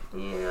last night.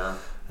 Yeah.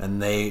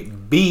 And they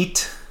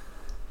beat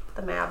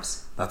The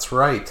Mavs. That's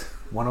right.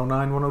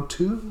 109,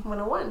 102?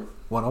 101.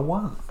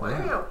 101. Wow.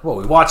 Yeah. Well,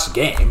 we watched the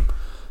game.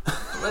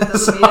 That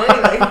doesn't mean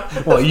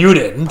anything. Well, you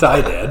didn't.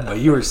 I did. But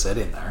you were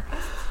sitting there.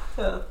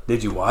 Yeah.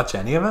 Did you watch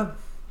any of it?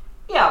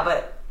 Yeah,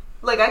 but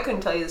I couldn't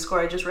tell you the score.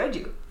 I just read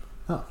you.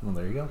 Oh, well,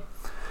 there you go.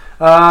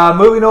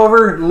 Moving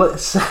over,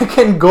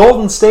 second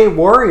Golden State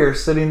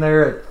Warriors sitting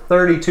there at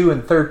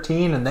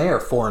 32-13, and they are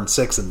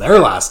 4-6 in their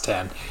last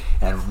 10,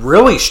 and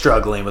really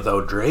struggling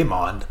without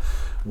Draymond.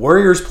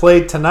 Warriors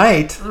played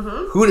tonight.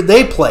 Mm-hmm. Who did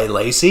they play,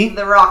 Lacey?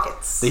 The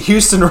Rockets. The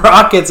Houston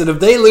Rockets, and if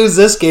they lose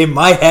this game,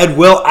 my head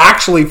will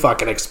actually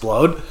fucking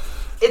explode.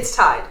 It's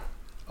tied.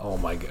 Oh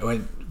my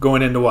God.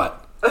 Going into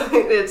what?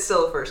 It's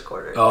still the first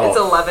quarter. Oh. It's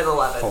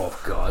 11-11. Oh,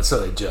 God. So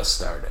they just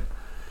started.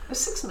 There's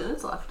 6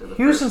 minutes left of the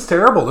Houston's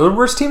terrible. They're the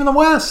worst team in the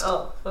West.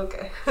 Oh,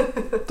 okay.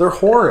 They're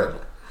horrid.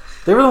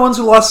 They were the ones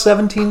who lost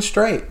 17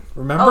 straight.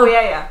 Remember? Oh,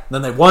 yeah.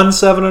 Then they won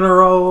 7 in a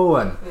row,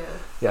 and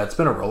yeah, it's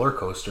been a roller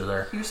coaster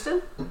there.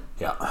 Houston?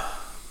 Yeah,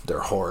 they're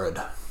horrid.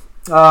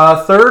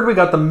 Third, we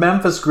got the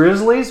Memphis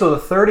Grizzlies with a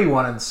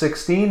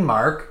 31-16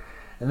 mark,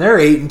 and they're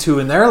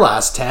 8-2 in their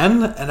last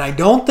 10. And I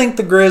don't think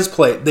the Grizz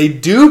play. They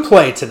do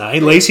play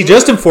tonight. Lacey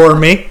just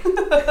informed me.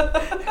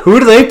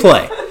 Who do they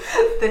play?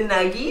 The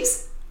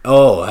Nuggies.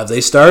 Oh, have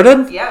they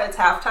started? Yeah, it's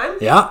halftime.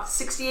 Yeah.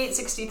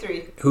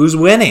 68-63. Who's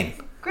winning?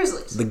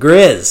 Grizzlies. The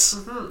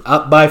Grizz,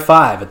 up by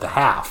 5 at the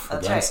half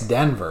against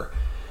Denver.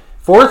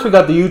 Fourth, we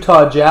got the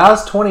Utah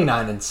Jazz,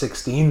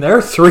 29-16. They're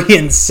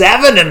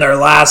 3-7 in their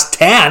last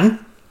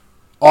 10.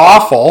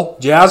 Awful.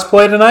 Jazz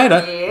play tonight?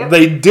 Yep.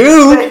 They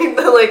do.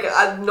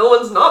 No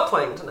one's not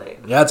playing tonight.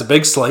 Yeah, it's a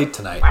big slate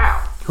tonight.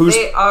 Wow.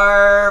 They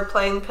are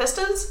playing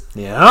Pistons.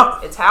 Yeah.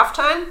 It's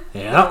halftime.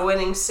 Yeah. They're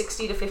winning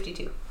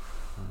 60-52.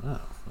 Oh,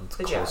 that's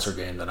a closer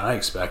game than I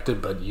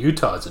expected, but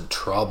Utah's in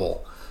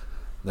trouble.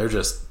 They're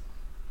just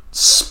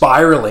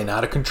spiraling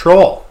out of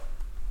control.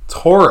 It's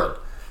horrid.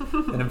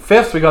 And in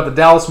fifth, we got the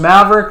Dallas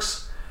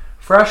Mavericks,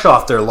 fresh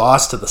off their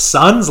loss to the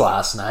Suns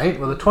last night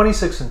with a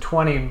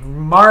 26-20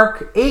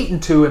 mark,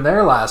 8-2 in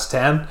their last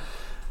 10.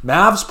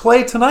 Mavs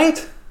play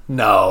tonight?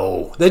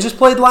 No, they just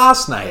played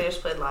last night.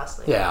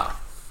 Yeah.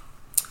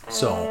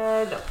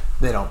 So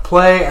they don't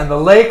play, and the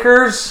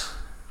Lakers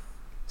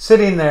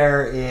sitting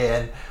there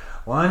in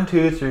 1,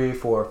 2, 3,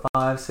 4,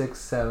 5, 6,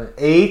 7,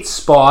 8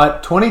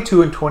 spot,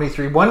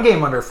 22-23, one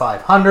game under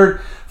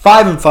 500,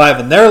 5-5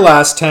 in their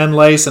last 10,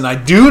 Lace, and I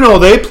do know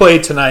they play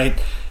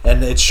tonight,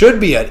 and it should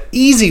be an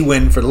easy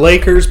win for the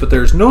Lakers, but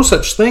there's no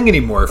such thing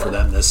anymore for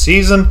them this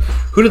season.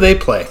 Who do they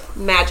play?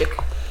 Magic.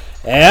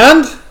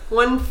 And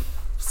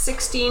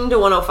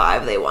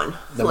 116-105 they won.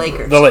 The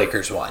Lakers. The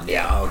Lakers won.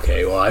 Yeah.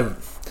 Okay. Well,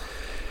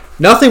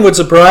 nothing would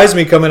surprise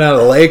me coming out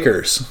of the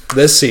Lakers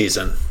this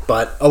season,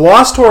 but a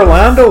loss to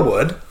Orlando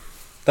would.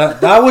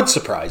 That would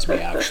surprise me,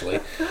 actually.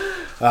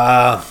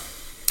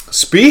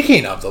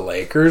 Speaking of the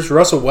Lakers,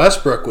 Russell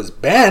Westbrook was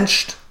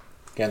benched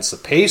against the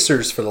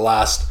Pacers for the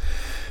last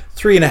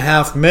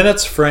 3.5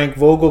 minutes. Frank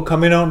Vogel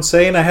coming out and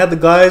saying, I had the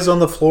guys on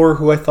the floor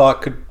who I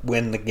thought could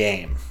win the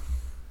game.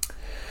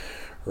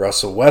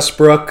 Russell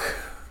Westbrook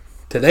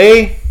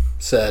today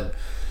said,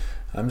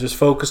 I'm just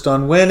focused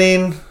on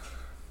winning.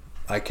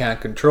 I can't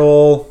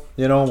control,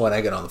 when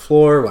I get on the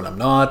floor, when I'm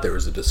not. There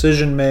was a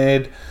decision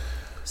made.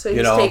 So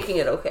he's taking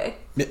it okay.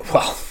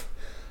 Well,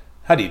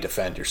 how do you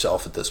defend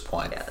yourself at this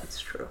point? Yeah, that's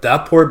true.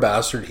 That poor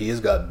bastard, he has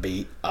got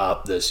beat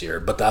up this year.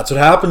 But that's what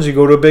happens. You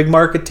go to a big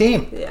market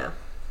team. Yeah.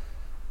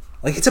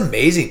 It's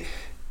amazing.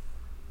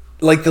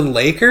 Like the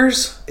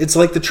Lakers, it's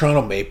like the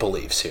Toronto Maple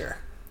Leafs here.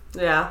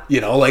 Yeah.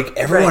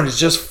 Everyone is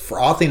just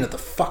frothing at the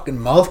fucking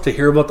mouth to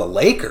hear about the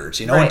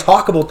Lakers, and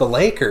talk about the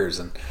Lakers.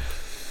 And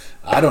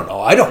I don't know.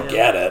 I don't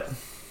get it.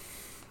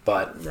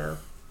 But, no.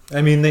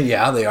 I mean, they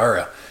are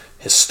a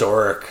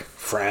historic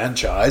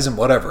franchise and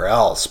whatever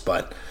else,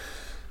 but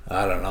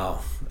I don't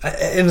know.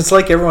 And it's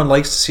like everyone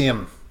likes to see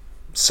him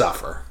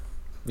suffer.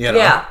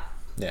 Yeah.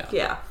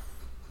 Yeah.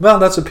 Well,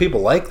 that's what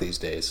people like these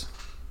days.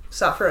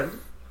 Suffering.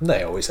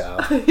 They always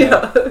have.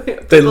 Yeah.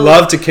 They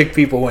love to kick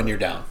people when you're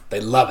down.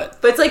 They love it.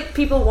 But it's like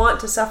people want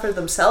to suffer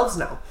themselves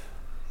now.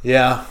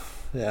 Yeah.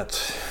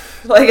 It's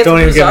don't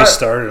even get me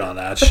started on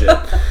that shit.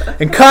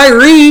 And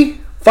Kyrie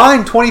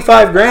fined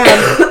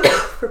 $25,000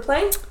 for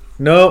playing.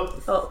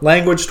 Nope. Oh.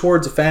 Language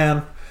towards a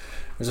fan.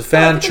 There's a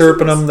fan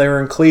chirping him. They were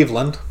in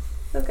Cleveland.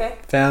 Okay.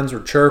 Fans were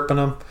chirping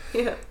him.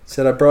 Yeah.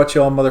 Said, I brought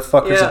you all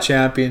motherfuckers a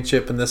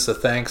championship, and this is the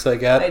thanks I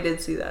get. I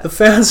did see that. The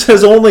fan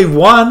says only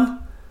one.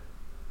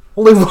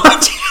 Only one.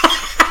 What?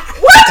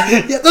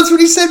 Yeah, that's what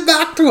he said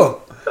back to him.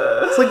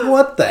 It's like,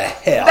 what the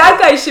hell? That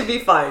guy should be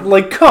fined.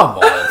 Come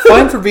on.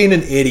 Fined for being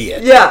an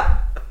idiot. Yeah.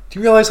 Do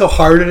you realize how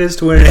hard it is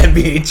to win an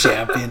NBA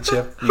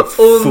championship? You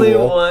Only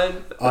fool.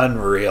 one.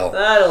 Unreal.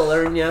 That'll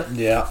learn you.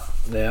 Yeah.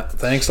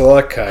 Thanks a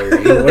lot,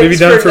 Kyrie. What have you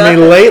done for me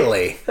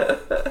lately?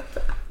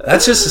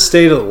 That's just the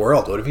state of the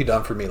world. What have you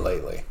done for me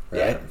lately? Right?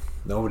 Yeah.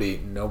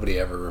 Nobody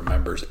ever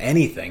remembers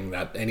anything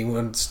that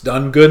anyone's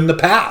done good in the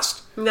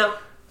past. No.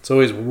 It's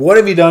always, what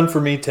have you done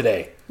for me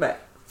today? Right.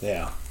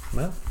 Yeah.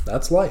 Well,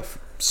 that's life.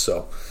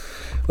 So,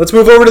 let's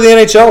move over to the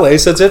NHL,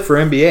 Ace. That's it for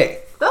NBA.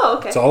 Oh,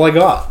 okay. That's all I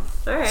got.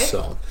 All right.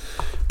 So,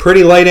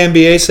 pretty light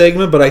NBA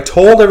segment, but I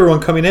told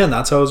everyone coming in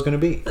that's how it was going to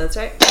be. That's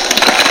right.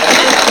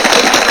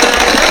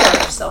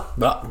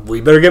 Well,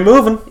 we better get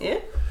moving. Yeah.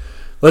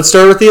 Let's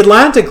start with the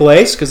Atlantic,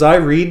 Lace, because I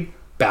read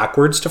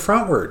backwards to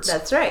frontwards.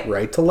 That's right.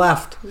 Right to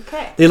left.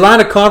 Okay. The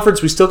Atlantic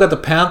Conference, we still got the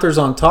Panthers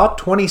on top,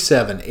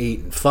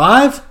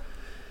 27-8-5.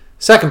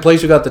 Second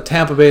place, we got the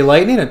Tampa Bay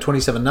Lightning at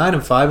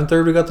 27-9-5. And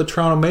third, we got the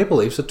Toronto Maple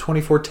Leafs at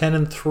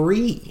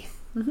 24-10-3.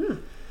 Mm-hmm.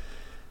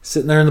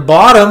 Sitting there in the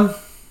bottom,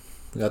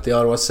 we got the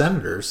Ottawa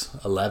Senators,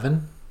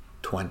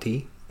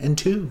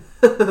 11-20-2.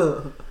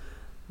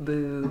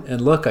 Boo.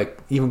 And look, I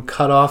even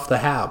cut off the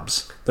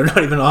Habs. They're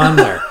not even on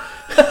there.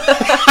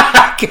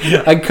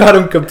 I cut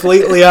them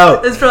completely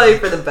out. It's probably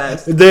for the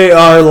best. They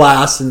are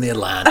last in the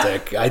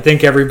Atlantic. I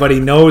think everybody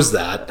knows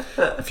that.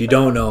 If you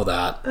don't know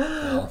that,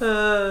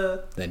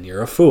 well, then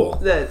you're a fool.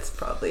 That's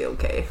probably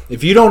okay.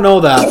 If you don't know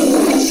that,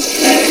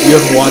 you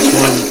haven't watched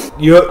one.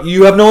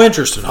 You have no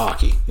interest in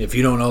hockey. If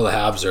you don't know the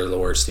Habs are the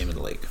worst team in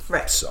the league.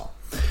 Right. So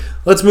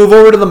let's move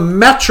over to the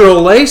Metro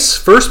Lace.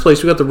 First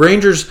place, we got the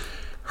Rangers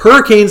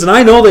Hurricanes, and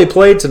I know they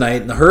played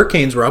tonight, and the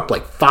Hurricanes were up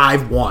like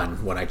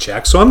 5-1 when I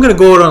checked. So I'm going to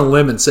go out on a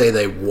limb and say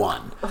they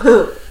won.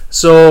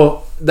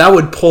 So that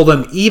would pull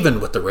them even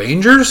with the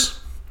Rangers.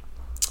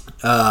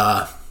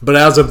 But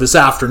as of this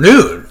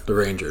afternoon, the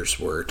Rangers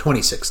were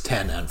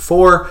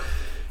 26-10-4.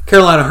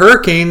 Carolina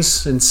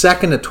Hurricanes in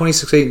second at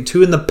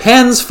 26-8-2. And the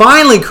Pens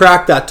finally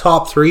cracked that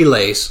top three,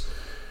 Lace.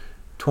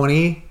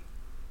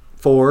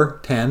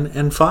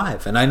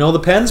 24-10-5. And I know the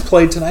Pens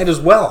played tonight as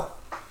well.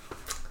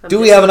 Do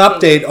we have an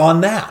update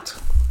on that?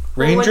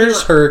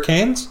 Rangers,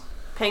 Hurricanes.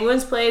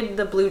 Penguins played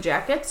the Blue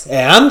Jackets.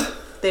 And?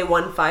 They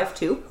won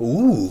 5-2.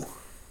 Ooh.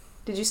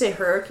 Did you say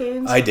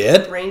Hurricanes? I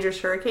did.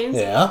 Rangers, Hurricanes?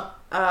 Yeah.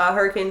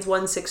 Hurricanes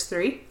won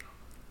 6-3.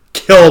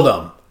 Killed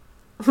them.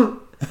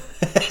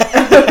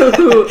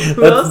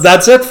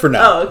 That's it for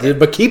now. Oh, okay.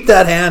 But keep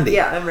that handy.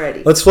 Yeah, I'm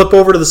ready. Let's flip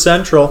over to the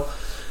Central.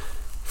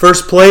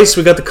 First place,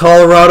 we got the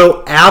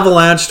Colorado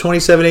Avalanche,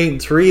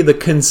 27-8-3. The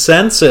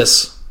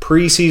consensus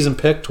preseason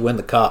pick to win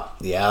the Cup.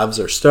 The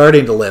Avs are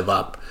starting to live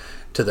up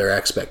to their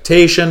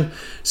expectation.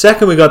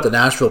 Second, we got the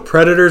Nashville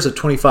Predators at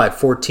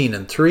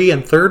 25-14-3.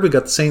 And third, we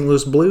got the St.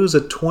 Louis Blues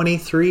at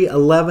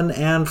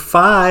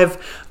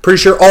 23-11-5. Pretty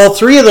sure all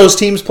three of those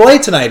teams play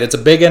tonight. It's a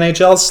big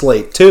NHL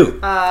slate, too.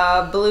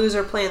 Blues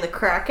are playing the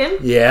Kraken.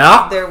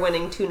 Yeah. They're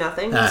winning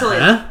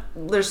 2-0.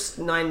 There's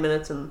 9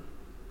 minutes in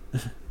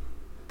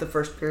the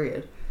first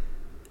period.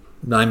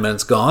 9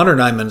 minutes gone or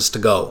 9 minutes to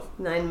go?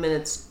 9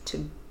 minutes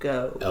to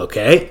go.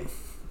 Okay.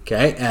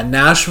 And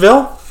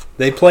Nashville,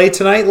 they play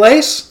tonight,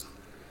 Lace?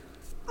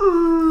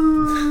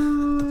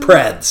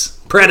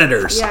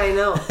 Predators. Yeah, I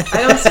know.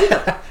 I don't see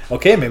them.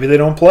 Okay, maybe they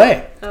don't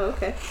play. Oh,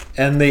 okay.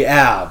 And the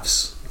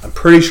Avs. I'm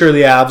pretty sure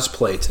the Avs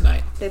play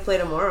tonight. They play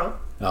tomorrow.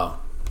 Oh,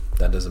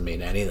 that doesn't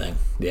mean anything.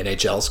 The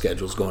NHL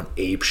schedule's going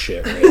ape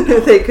shit right now.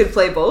 They could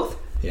play both?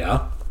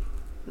 Yeah.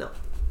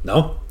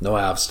 No. No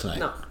Avs tonight.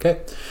 No.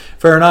 Okay.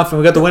 Fair enough.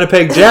 And we got the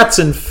Winnipeg Jets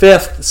in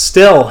fifth,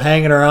 still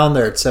hanging around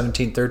there at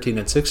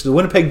 17-13-6. The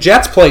Winnipeg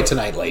Jets play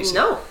tonight, Lacey.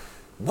 No.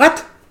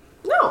 What?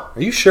 No.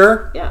 Are you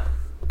sure? Yeah.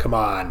 Come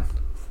on.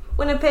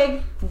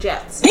 Winnipeg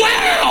Jets.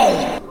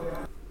 Wow!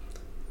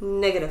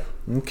 Negative.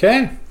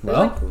 Okay.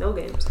 Well, like no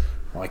games.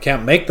 Well, I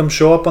can't make them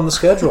show up on the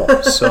schedule.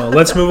 So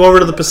let's move over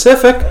to the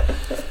Pacific.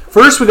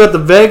 First, we got the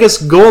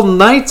Vegas Golden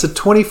Knights at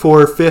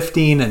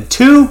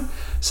 24-15-2.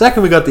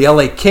 Second, we got the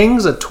LA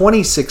Kings at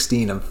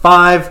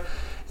 20-16-5.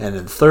 And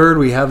in third,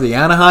 we have the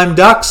Anaheim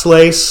Ducks,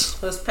 Lace.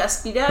 Those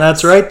pesky Ducks.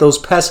 That's right, those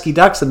pesky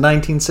Ducks at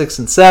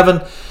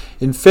 19-6-7.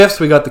 In fifth,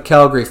 we got the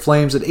Calgary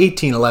Flames at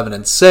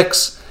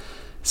 18-11-6.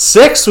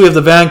 Sixth, we have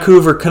the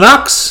Vancouver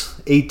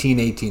Canucks,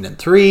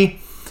 18-18-3.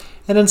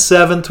 And in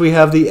seventh, we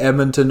have the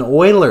Edmonton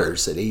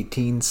Oilers at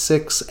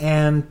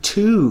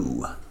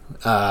 18-6-2.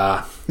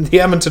 The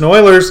Edmonton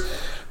Oilers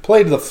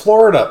played the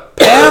Florida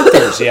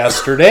Panthers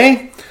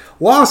yesterday.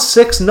 Lost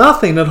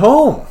 6-0 at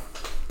home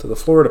to the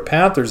Florida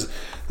Panthers.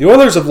 The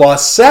Oilers have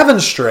lost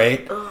 7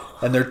 straight,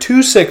 and they're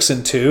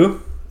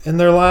 2-6-2 in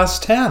their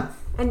last 10.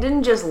 And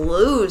didn't just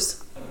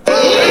lose.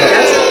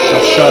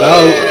 Got shut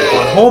out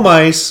on home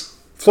ice.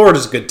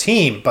 Florida's a good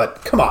team,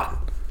 but come on.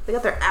 They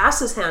got their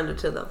asses handed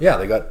to them. Yeah,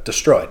 they got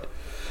destroyed.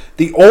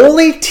 The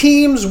only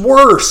teams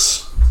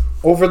worse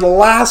over the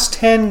last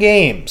 10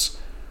 games.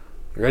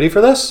 You ready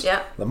for this?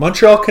 Yeah. The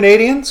Montreal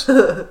Canadiens,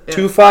 Yeah.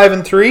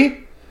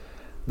 2-5-3.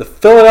 The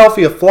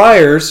Philadelphia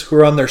Flyers, who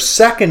are on their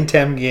second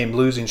 10-game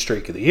losing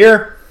streak of the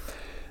year,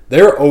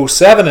 they're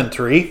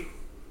 0-7-3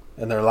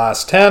 in their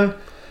last 10.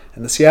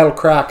 And the Seattle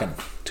Kraken,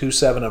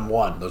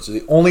 2-7-1. Those are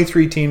the only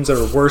 3 teams that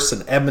are worse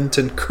than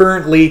Edmonton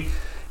currently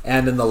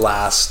and in the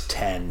last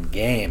 10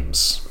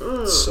 games.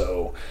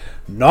 So,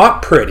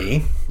 not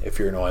pretty if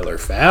you're an Oiler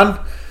fan.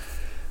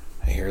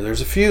 I hear there's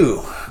a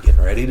few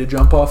getting ready to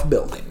jump off a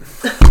building.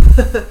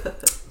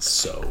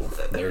 So,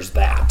 there's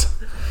that.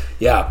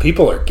 Yeah,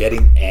 people are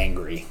getting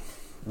angry.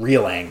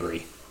 Real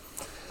angry.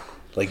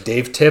 Like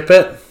Dave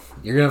Tippett,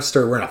 you're going to have to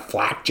start wearing a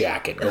flak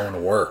jacket going to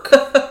work.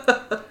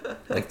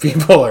 Like,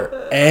 people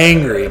are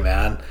angry,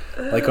 man.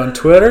 Like, on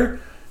Twitter,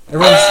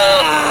 everyone's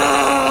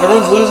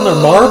losing their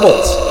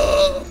marbles.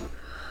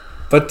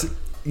 But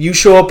you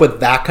show up with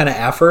that kind of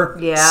effort?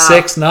 Yeah.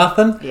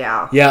 6-0?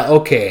 Yeah. Yeah,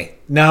 okay.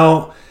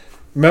 Now,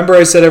 remember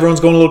I said everyone's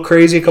going a little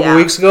crazy a couple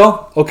weeks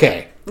ago?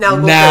 Okay.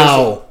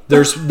 Now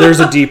there's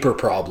a deeper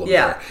problem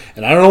there.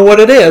 And I don't know what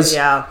it is.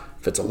 Yeah.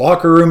 If it's a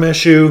locker room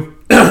issue,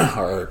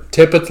 or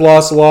Tippett's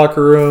lost the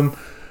locker room,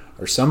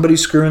 or somebody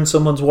screwing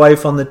someone's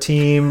wife on the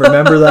team.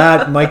 Remember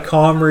that? Mike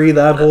Comrie,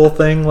 that whole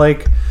thing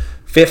like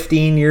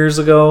 15 years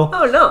ago?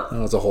 Oh, no.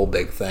 That was a whole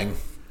big thing.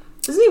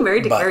 Isn't he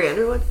married to Carrie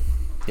Underwood?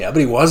 Yeah,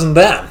 but he wasn't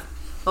then.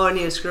 Oh, and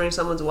he was screwing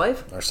someone's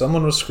wife? Or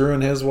someone was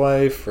screwing his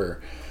wife,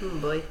 or... Oh,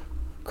 boy.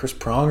 Chris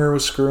Pronger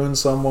was screwing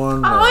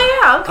someone.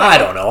 Oh, yeah, okay. I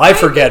don't know. I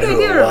forget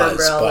who it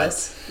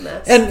was.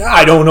 But, and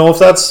I don't know if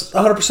that's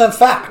 100%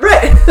 fact.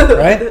 Right.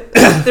 Right?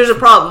 There's a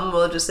problem.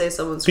 We'll just say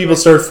someone's... People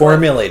start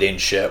formulating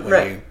shit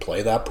when you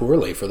play that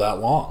poorly for that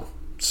long.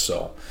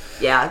 So...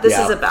 Yeah, this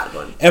is a bad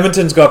one.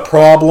 Edmonton's got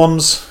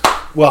problems.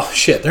 Well,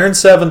 shit, they're in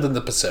 7th in the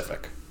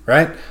Pacific,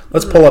 right?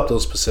 Let's pull up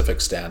those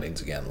Pacific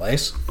standings again,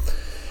 Lace.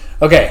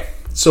 Okay,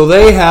 so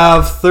they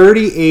have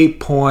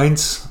 38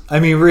 points. I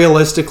mean,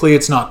 realistically,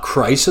 it's not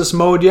crisis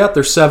mode yet.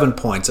 They're 7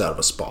 points out of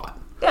a spot.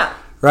 Yeah.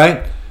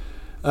 Right?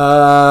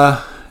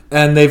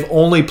 And they've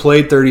only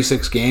played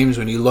 36 games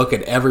when you look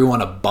at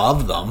everyone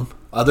above them,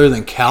 other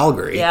than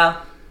Calgary. Yeah.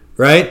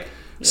 Right? Yeah.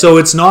 So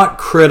it's not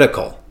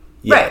critical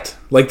yet. Right.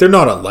 Like, they're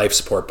not a life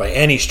sport by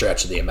any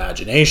stretch of the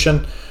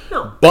imagination.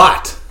 No.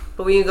 But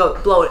when you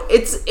go blow it,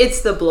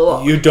 it's the blow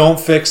up. You don't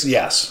fix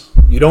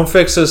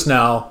this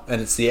now, and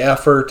it's the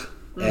effort.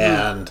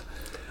 And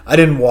I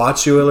didn't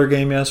watch the Oilers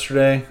game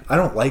yesterday. I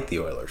don't like the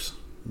Oilers,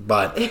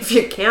 but if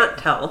you can't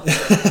tell,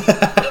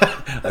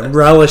 I'm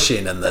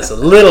relishing in this a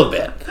little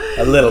bit.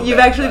 You've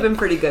actually been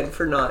pretty good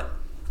for not.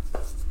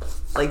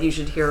 Like, you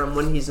should hear him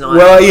when he's not.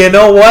 Well, you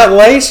know what,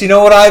 Lace? You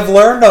know what I've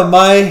learned on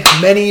my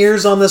many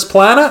years on this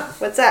planet?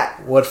 What's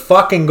that? What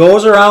fucking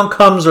goes around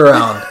comes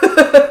around.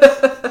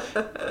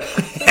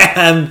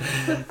 And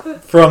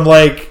from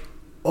like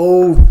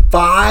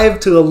 05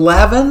 to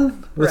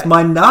 11 with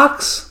my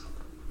Nucks,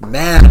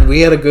 man,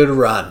 we had a good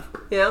run.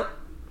 Yeah.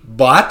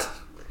 But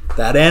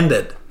that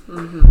ended.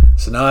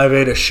 So now I've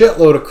ate a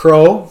shitload of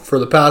crow for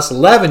the past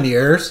 11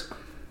 years.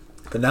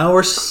 But now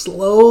we're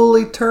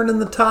slowly turning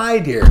the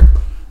tide here.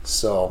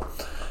 So,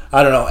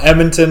 I don't know.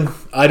 Edmonton,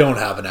 I don't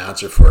have an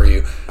answer for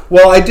you.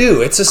 Well, I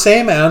do. It's the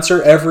same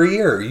answer every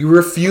year. You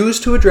refuse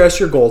to address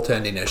your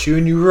goaltending issue,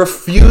 and you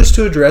refuse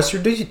to address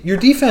your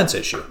defense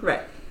issue. Right.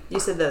 You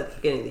said that at the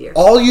beginning of the year.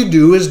 All you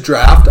do is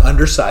draft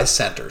undersized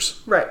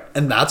centers. Right.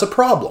 And that's a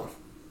problem.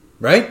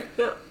 Right?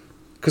 Yeah.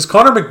 Because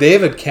Connor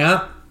McDavid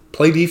can't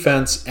play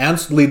defense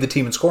and lead the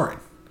team in scoring.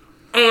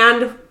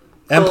 And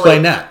play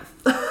net.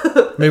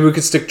 Maybe we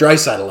could stick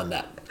Draisaitl in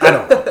net. I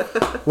don't know.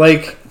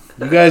 Like,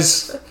 you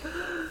guys,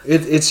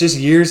 it's just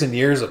years and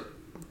years of,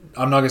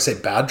 I'm not going to say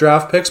bad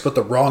draft picks, but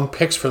the wrong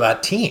picks for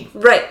that team.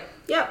 Right.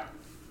 Yeah.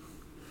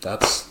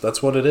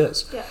 That's what it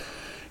is. Yeah.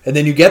 And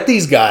then you get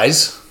these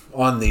guys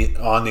on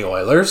the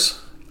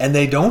Oilers, and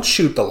they don't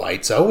shoot the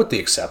lights out with the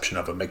exception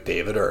of a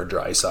McDavid or a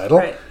Draisaitl.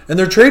 Right. And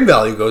their trade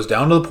value goes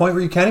down to the point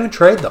where you can't even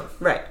trade them.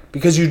 Right.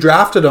 Because you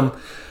drafted them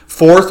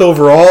 4th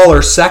overall or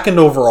 2nd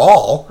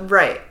overall.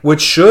 Right.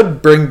 Which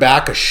should bring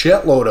back a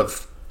shitload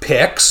of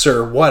picks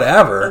or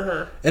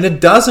whatever. And it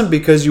doesn't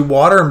because you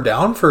water them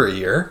down for a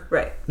year.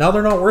 Right. Now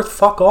they're not worth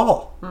fuck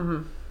all.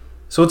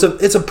 So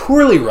it's a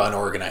poorly run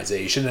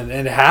organization, and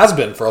it has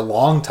been for a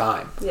long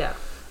time. Yeah.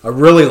 A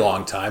really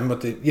long time.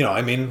 But they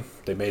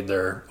made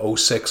their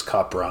 06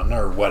 Cup run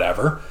or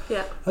whatever.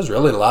 Yeah. That was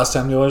really the last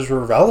time the Oilers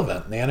were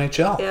relevant in the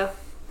NHL. Yeah.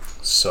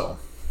 So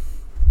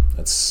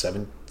that's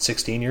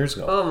 16 years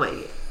ago. Oh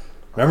my.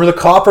 Remember the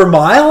Copper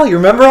Mile? You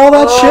remember all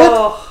that shit?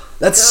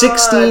 That's God.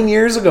 16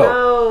 years ago.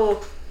 No.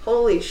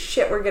 Holy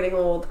shit, we're getting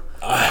old.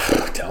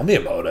 Tell me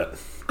about it.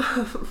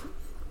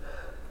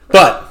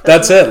 But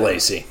that's it,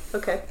 Lacey.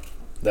 Okay.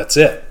 That's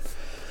it.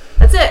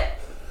 That's it.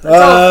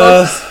 That's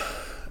all, folks.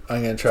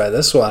 I'm going to try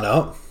this one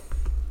out.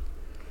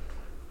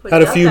 What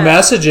Had a got few that?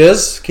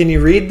 messages. Can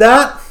you read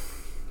that?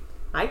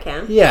 I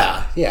can.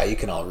 Yeah, you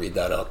can all read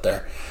that out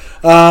there.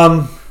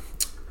 Got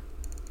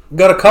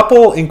a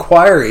couple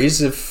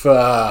inquiries if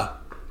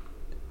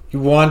you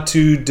want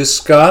to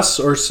discuss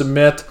or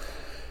submit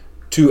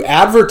to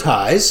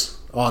advertise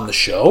on the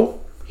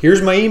show.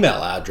 Here's my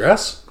email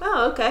address.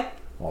 Oh, okay.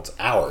 Well, it's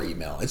our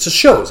email. It's the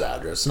show's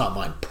address, it's not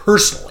mine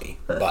personally.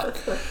 But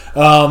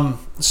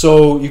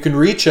so you can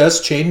reach us,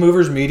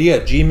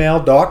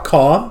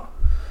 chainmoversmedia@gmail.com,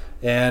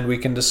 and we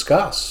can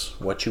discuss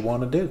what you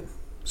want to do.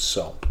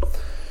 So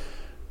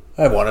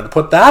I wanted to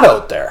put that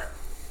out there.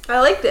 I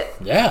liked it.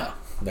 Yeah,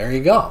 there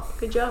you go.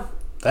 Good job.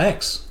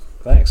 Thanks.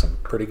 I'm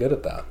pretty good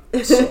at that.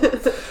 So,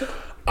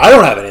 I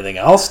don't have anything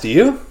else. Do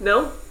you?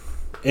 No.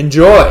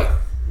 Enjoy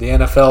the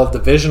NFL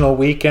divisional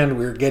weekend.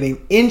 We're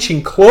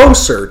inching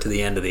closer to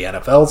the end of the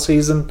NFL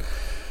season,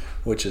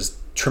 which is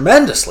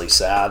tremendously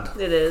sad.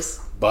 It is.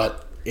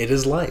 But it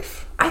is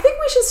life. I think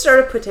we should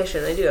start a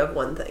petition. I do have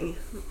one thing.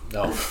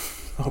 No.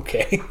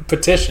 Okay.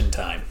 Petition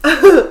time.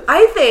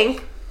 I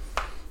think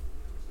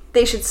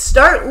they should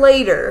start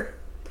later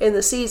in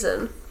the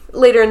season.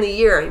 Later in the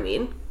year, I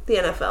mean. The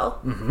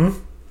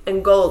NFL.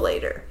 And go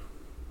later.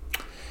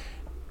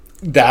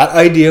 That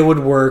idea would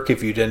work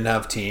if you didn't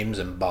have teams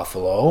in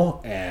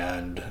Buffalo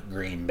and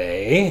Green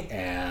Bay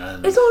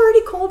and... It's already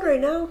cold right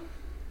now.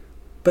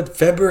 But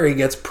February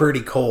gets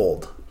pretty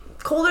cold.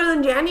 Colder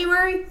than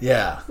January?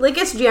 Yeah. Like,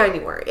 it's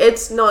January.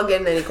 It's not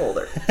getting any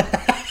colder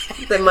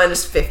than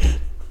minus 50.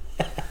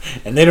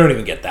 And they don't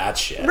even get that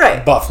shit.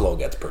 Right. Buffalo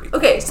gets pretty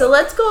cold. Okay, so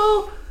let's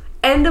go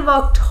end of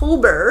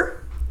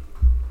October.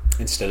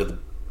 Instead of the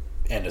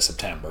end of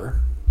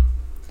September.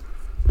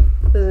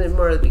 Isn't it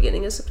more the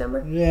beginning of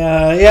September?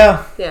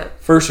 Yeah. Yeah.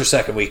 First or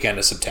second weekend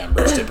of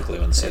September is typically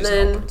when the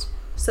season opens.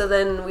 So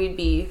then we'd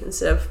be,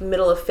 instead of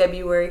middle of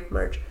February,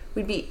 March,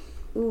 we'd be,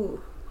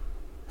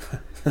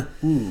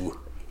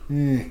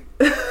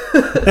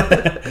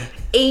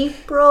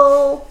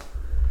 April.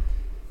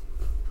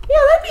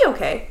 Yeah, that'd be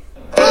okay.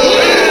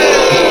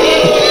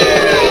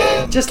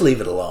 Just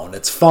leave it alone.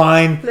 It's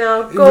fine.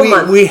 No, go a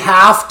month. We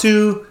have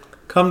to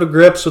come to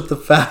grips with the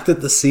fact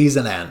that the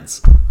season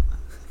ends.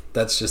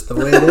 That's just the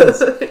way it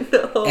is.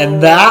 No.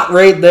 And that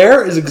right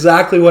there is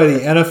exactly why the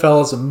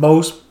NFL is the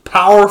most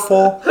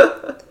powerful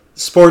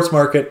sports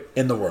market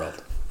in the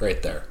world.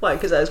 Right there. Why?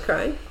 Because I was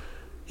crying?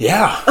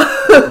 Yeah.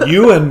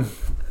 You and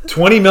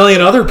 20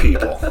 million other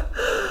people.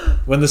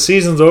 When the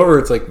season's over,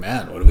 it's like,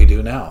 man, what do we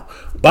do now?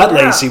 But,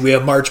 Lacey, we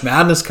have March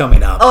Madness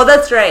coming up. Oh,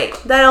 that's right.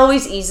 That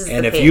always eases the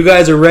pain. And if you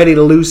guys are ready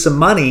to lose some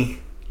money...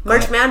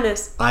 March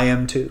Madness. I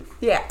am too.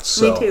 Yeah,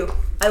 me too.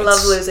 I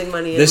love losing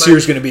money in This March.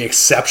 year's going to be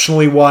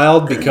exceptionally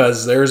wild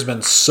because there's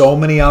been so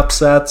many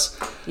upsets.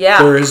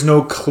 Yeah. There is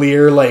no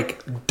clear,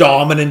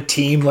 dominant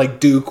team like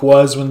Duke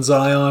was when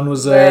Zion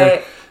was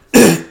there.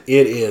 Right.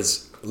 It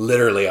is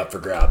literally up for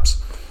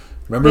grabs.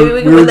 Remember, maybe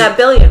we can win that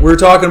billion. We were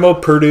talking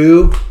about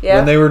Purdue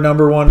when they were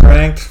number 1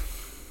 ranked.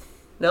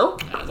 No?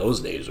 Nah,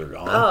 those days are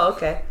gone. Oh,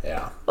 okay.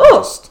 Yeah.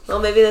 Oh, well,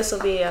 maybe this will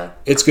be...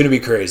 It's going to be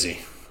crazy.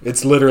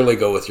 It's literally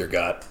go with your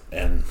gut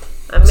and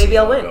maybe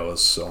I'll win.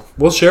 Goes. So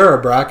we'll share our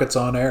brackets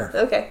on air.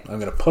 Okay. I'm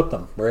going to put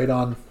them right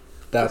on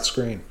that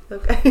screen.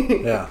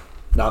 Okay. Yeah.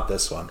 Not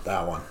this one.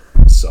 That one.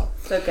 So.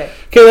 Okay.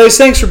 Okay, Lace,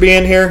 thanks for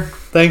being here.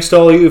 Thanks to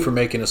all of you for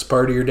making us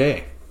part of your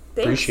day.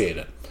 Thanks. Appreciate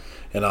it.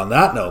 And on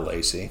that note,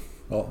 Lacey,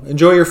 well,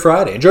 enjoy your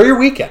Friday. Enjoy your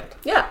weekend.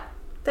 Yeah.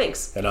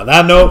 Thanks. And on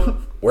that note,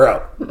 we're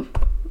out.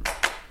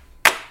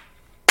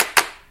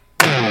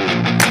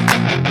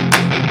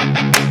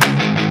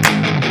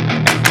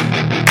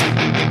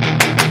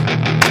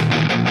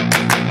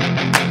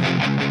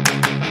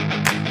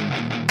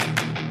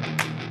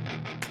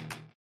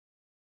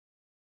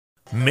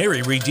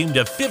 Mary redeemed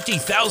a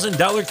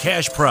 $50,000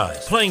 cash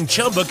prize playing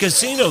Chumba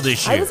Casino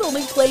this year. I was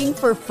only playing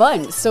for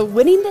fun, so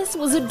winning this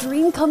was a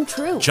dream come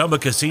true. Chumba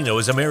Casino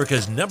is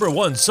America's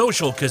 #1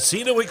 social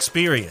casino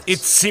experience.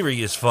 It's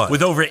serious fun.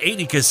 With over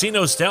 80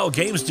 casino-style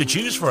games to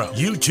choose from,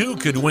 you too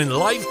could win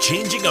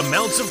life-changing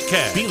amounts of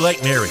cash. Be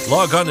like Mary.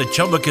 Log on to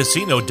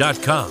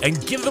ChumbaCasino.com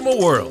and give them a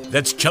whirl.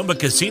 That's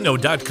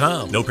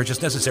ChumbaCasino.com. No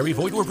purchase necessary.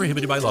 Void or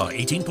prohibited by law.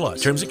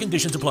 18+. Terms and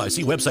conditions apply.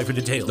 See website for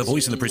details. The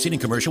voice in the preceding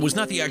commercial was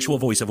not the actual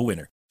voice of a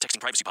winner. Texting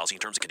privacy policy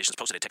and terms and conditions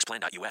posted at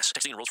textplan.us.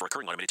 Texting enrolls for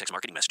recurring automated text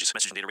marketing messages.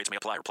 Message and data rates may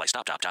apply. Reply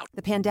stop to opt out.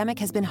 The pandemic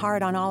has been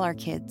hard on all our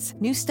kids.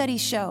 New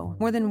studies show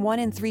more than 1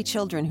 in 3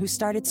 children who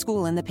started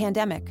school in the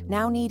pandemic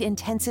now need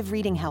intensive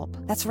reading help.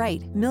 That's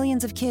right.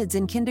 Millions of kids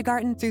in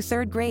kindergarten through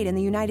 3rd grade in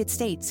the United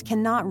States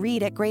cannot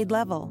read at grade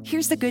level.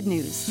 Here's the good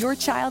news. Your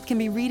child can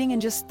be reading in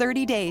just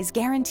 30 days,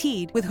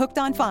 guaranteed, with Hooked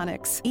on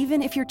Phonics.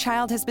 Even if your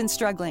child has been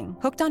struggling,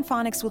 Hooked on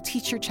Phonics will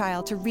teach your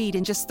child to read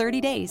in just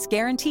 30 days,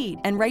 guaranteed.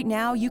 And right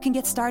now, you can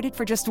get started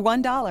for just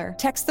 $1.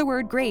 Text the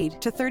word GRADE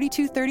to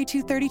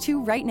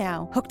 323232 right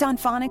now. Hooked on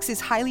Phonics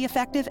is highly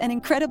effective and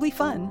incredibly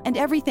fun, and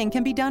everything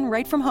can be done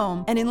right from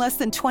home and in less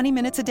than 20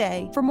 minutes a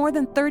day. For more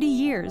than 30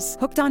 years,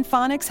 Hooked on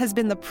Phonics has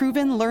been the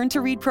proven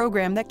learn-to-read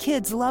program that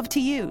kids love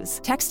to use.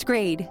 Text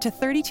GRADE to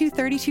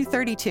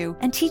 323232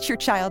 and teach your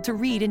child to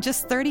read in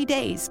just 30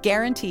 days,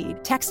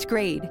 guaranteed. Text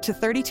GRADE to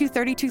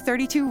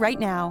 323232 right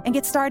now and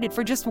get started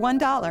for just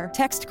 $1.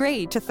 Text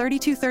GRADE to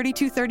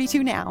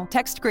 323232 now.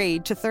 Text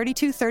GRADE to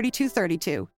 323232.